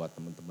membantu buat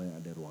teman-teman yang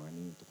ada ruangan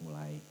ini untuk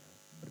mulai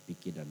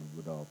berpikir dan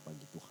berdoa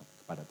bagi Tuhan,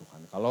 kepada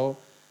Tuhan.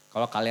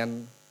 Kalau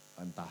kalian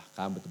entah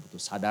kalian betul-betul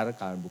sadar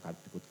kalian bukan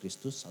pengikut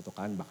Kristus atau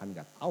kalian bahkan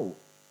nggak tahu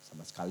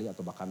sama sekali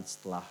atau bahkan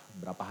setelah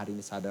berapa hari ini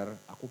sadar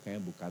aku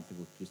kayaknya bukan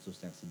pengikut Kristus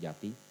yang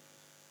sejati.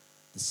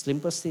 The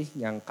simplest thing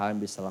yang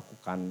kalian bisa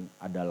lakukan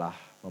adalah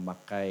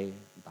memakai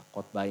entah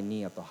khotbah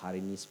ini atau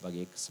hari ini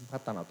sebagai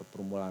kesempatan atau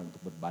permulaan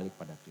untuk berbalik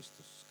pada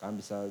Kristus. Kalian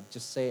bisa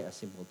just say as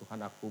simple,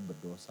 Tuhan aku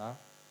berdosa,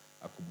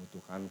 aku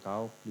butuhkan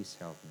Kau, please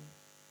help me.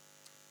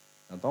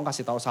 Dan tolong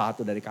kasih tahu salah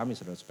satu dari kami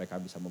saudara supaya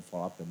kami bisa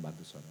memfollow up dan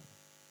bantu saudara.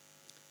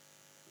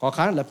 Kalau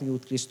kalian adalah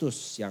pengikut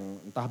Kristus yang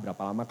entah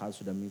berapa lama kalian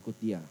sudah mengikut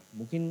dia.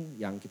 Mungkin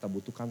yang kita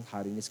butuhkan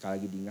hari ini sekali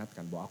lagi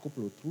diingatkan bahwa aku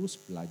perlu terus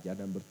belajar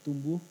dan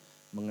bertumbuh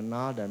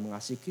mengenal dan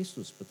mengasihi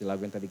Kristus. Seperti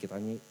lagu yang tadi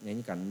kita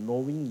nyanyikan,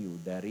 knowing you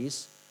there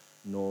is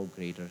no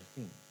greater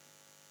thing.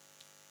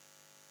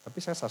 Tapi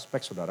saya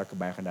suspek saudara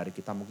kebanyakan dari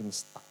kita mungkin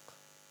stuck.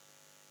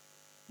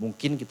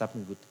 Mungkin kita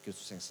pengikut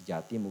Kristus yang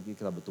sejati, mungkin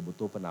kita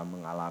betul-betul pernah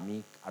mengalami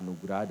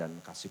anugerah dan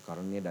kasih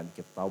karunia dan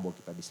kita tahu bahwa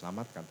kita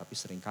diselamatkan. Tapi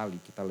seringkali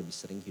kita lebih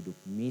sering hidup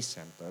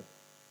me-centered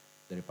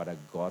daripada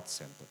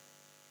God-centered.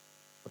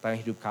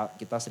 Pertanyaan hidup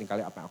kita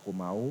seringkali apa yang aku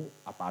mau,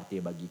 apa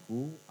artinya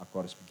bagiku, aku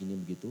harus begini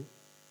begitu.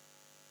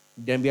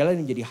 Dan biarlah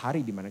ini jadi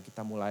hari di mana kita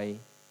mulai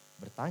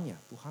bertanya,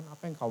 Tuhan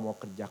apa yang Kau mau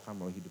kerjakan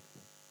melalui hidupku?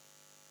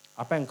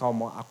 Apa yang Kau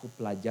mau aku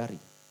pelajari?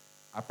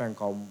 Apa yang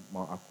Kau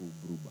mau aku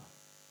berubah?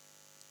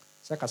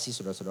 Saya kasih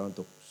saudara-saudara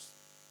untuk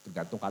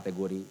tergantung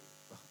kategori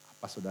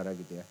apa saudara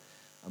gitu ya.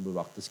 Ambil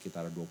waktu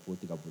sekitar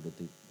 20-30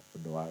 detik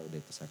berdoa, udah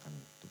itu saya akan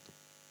tutup.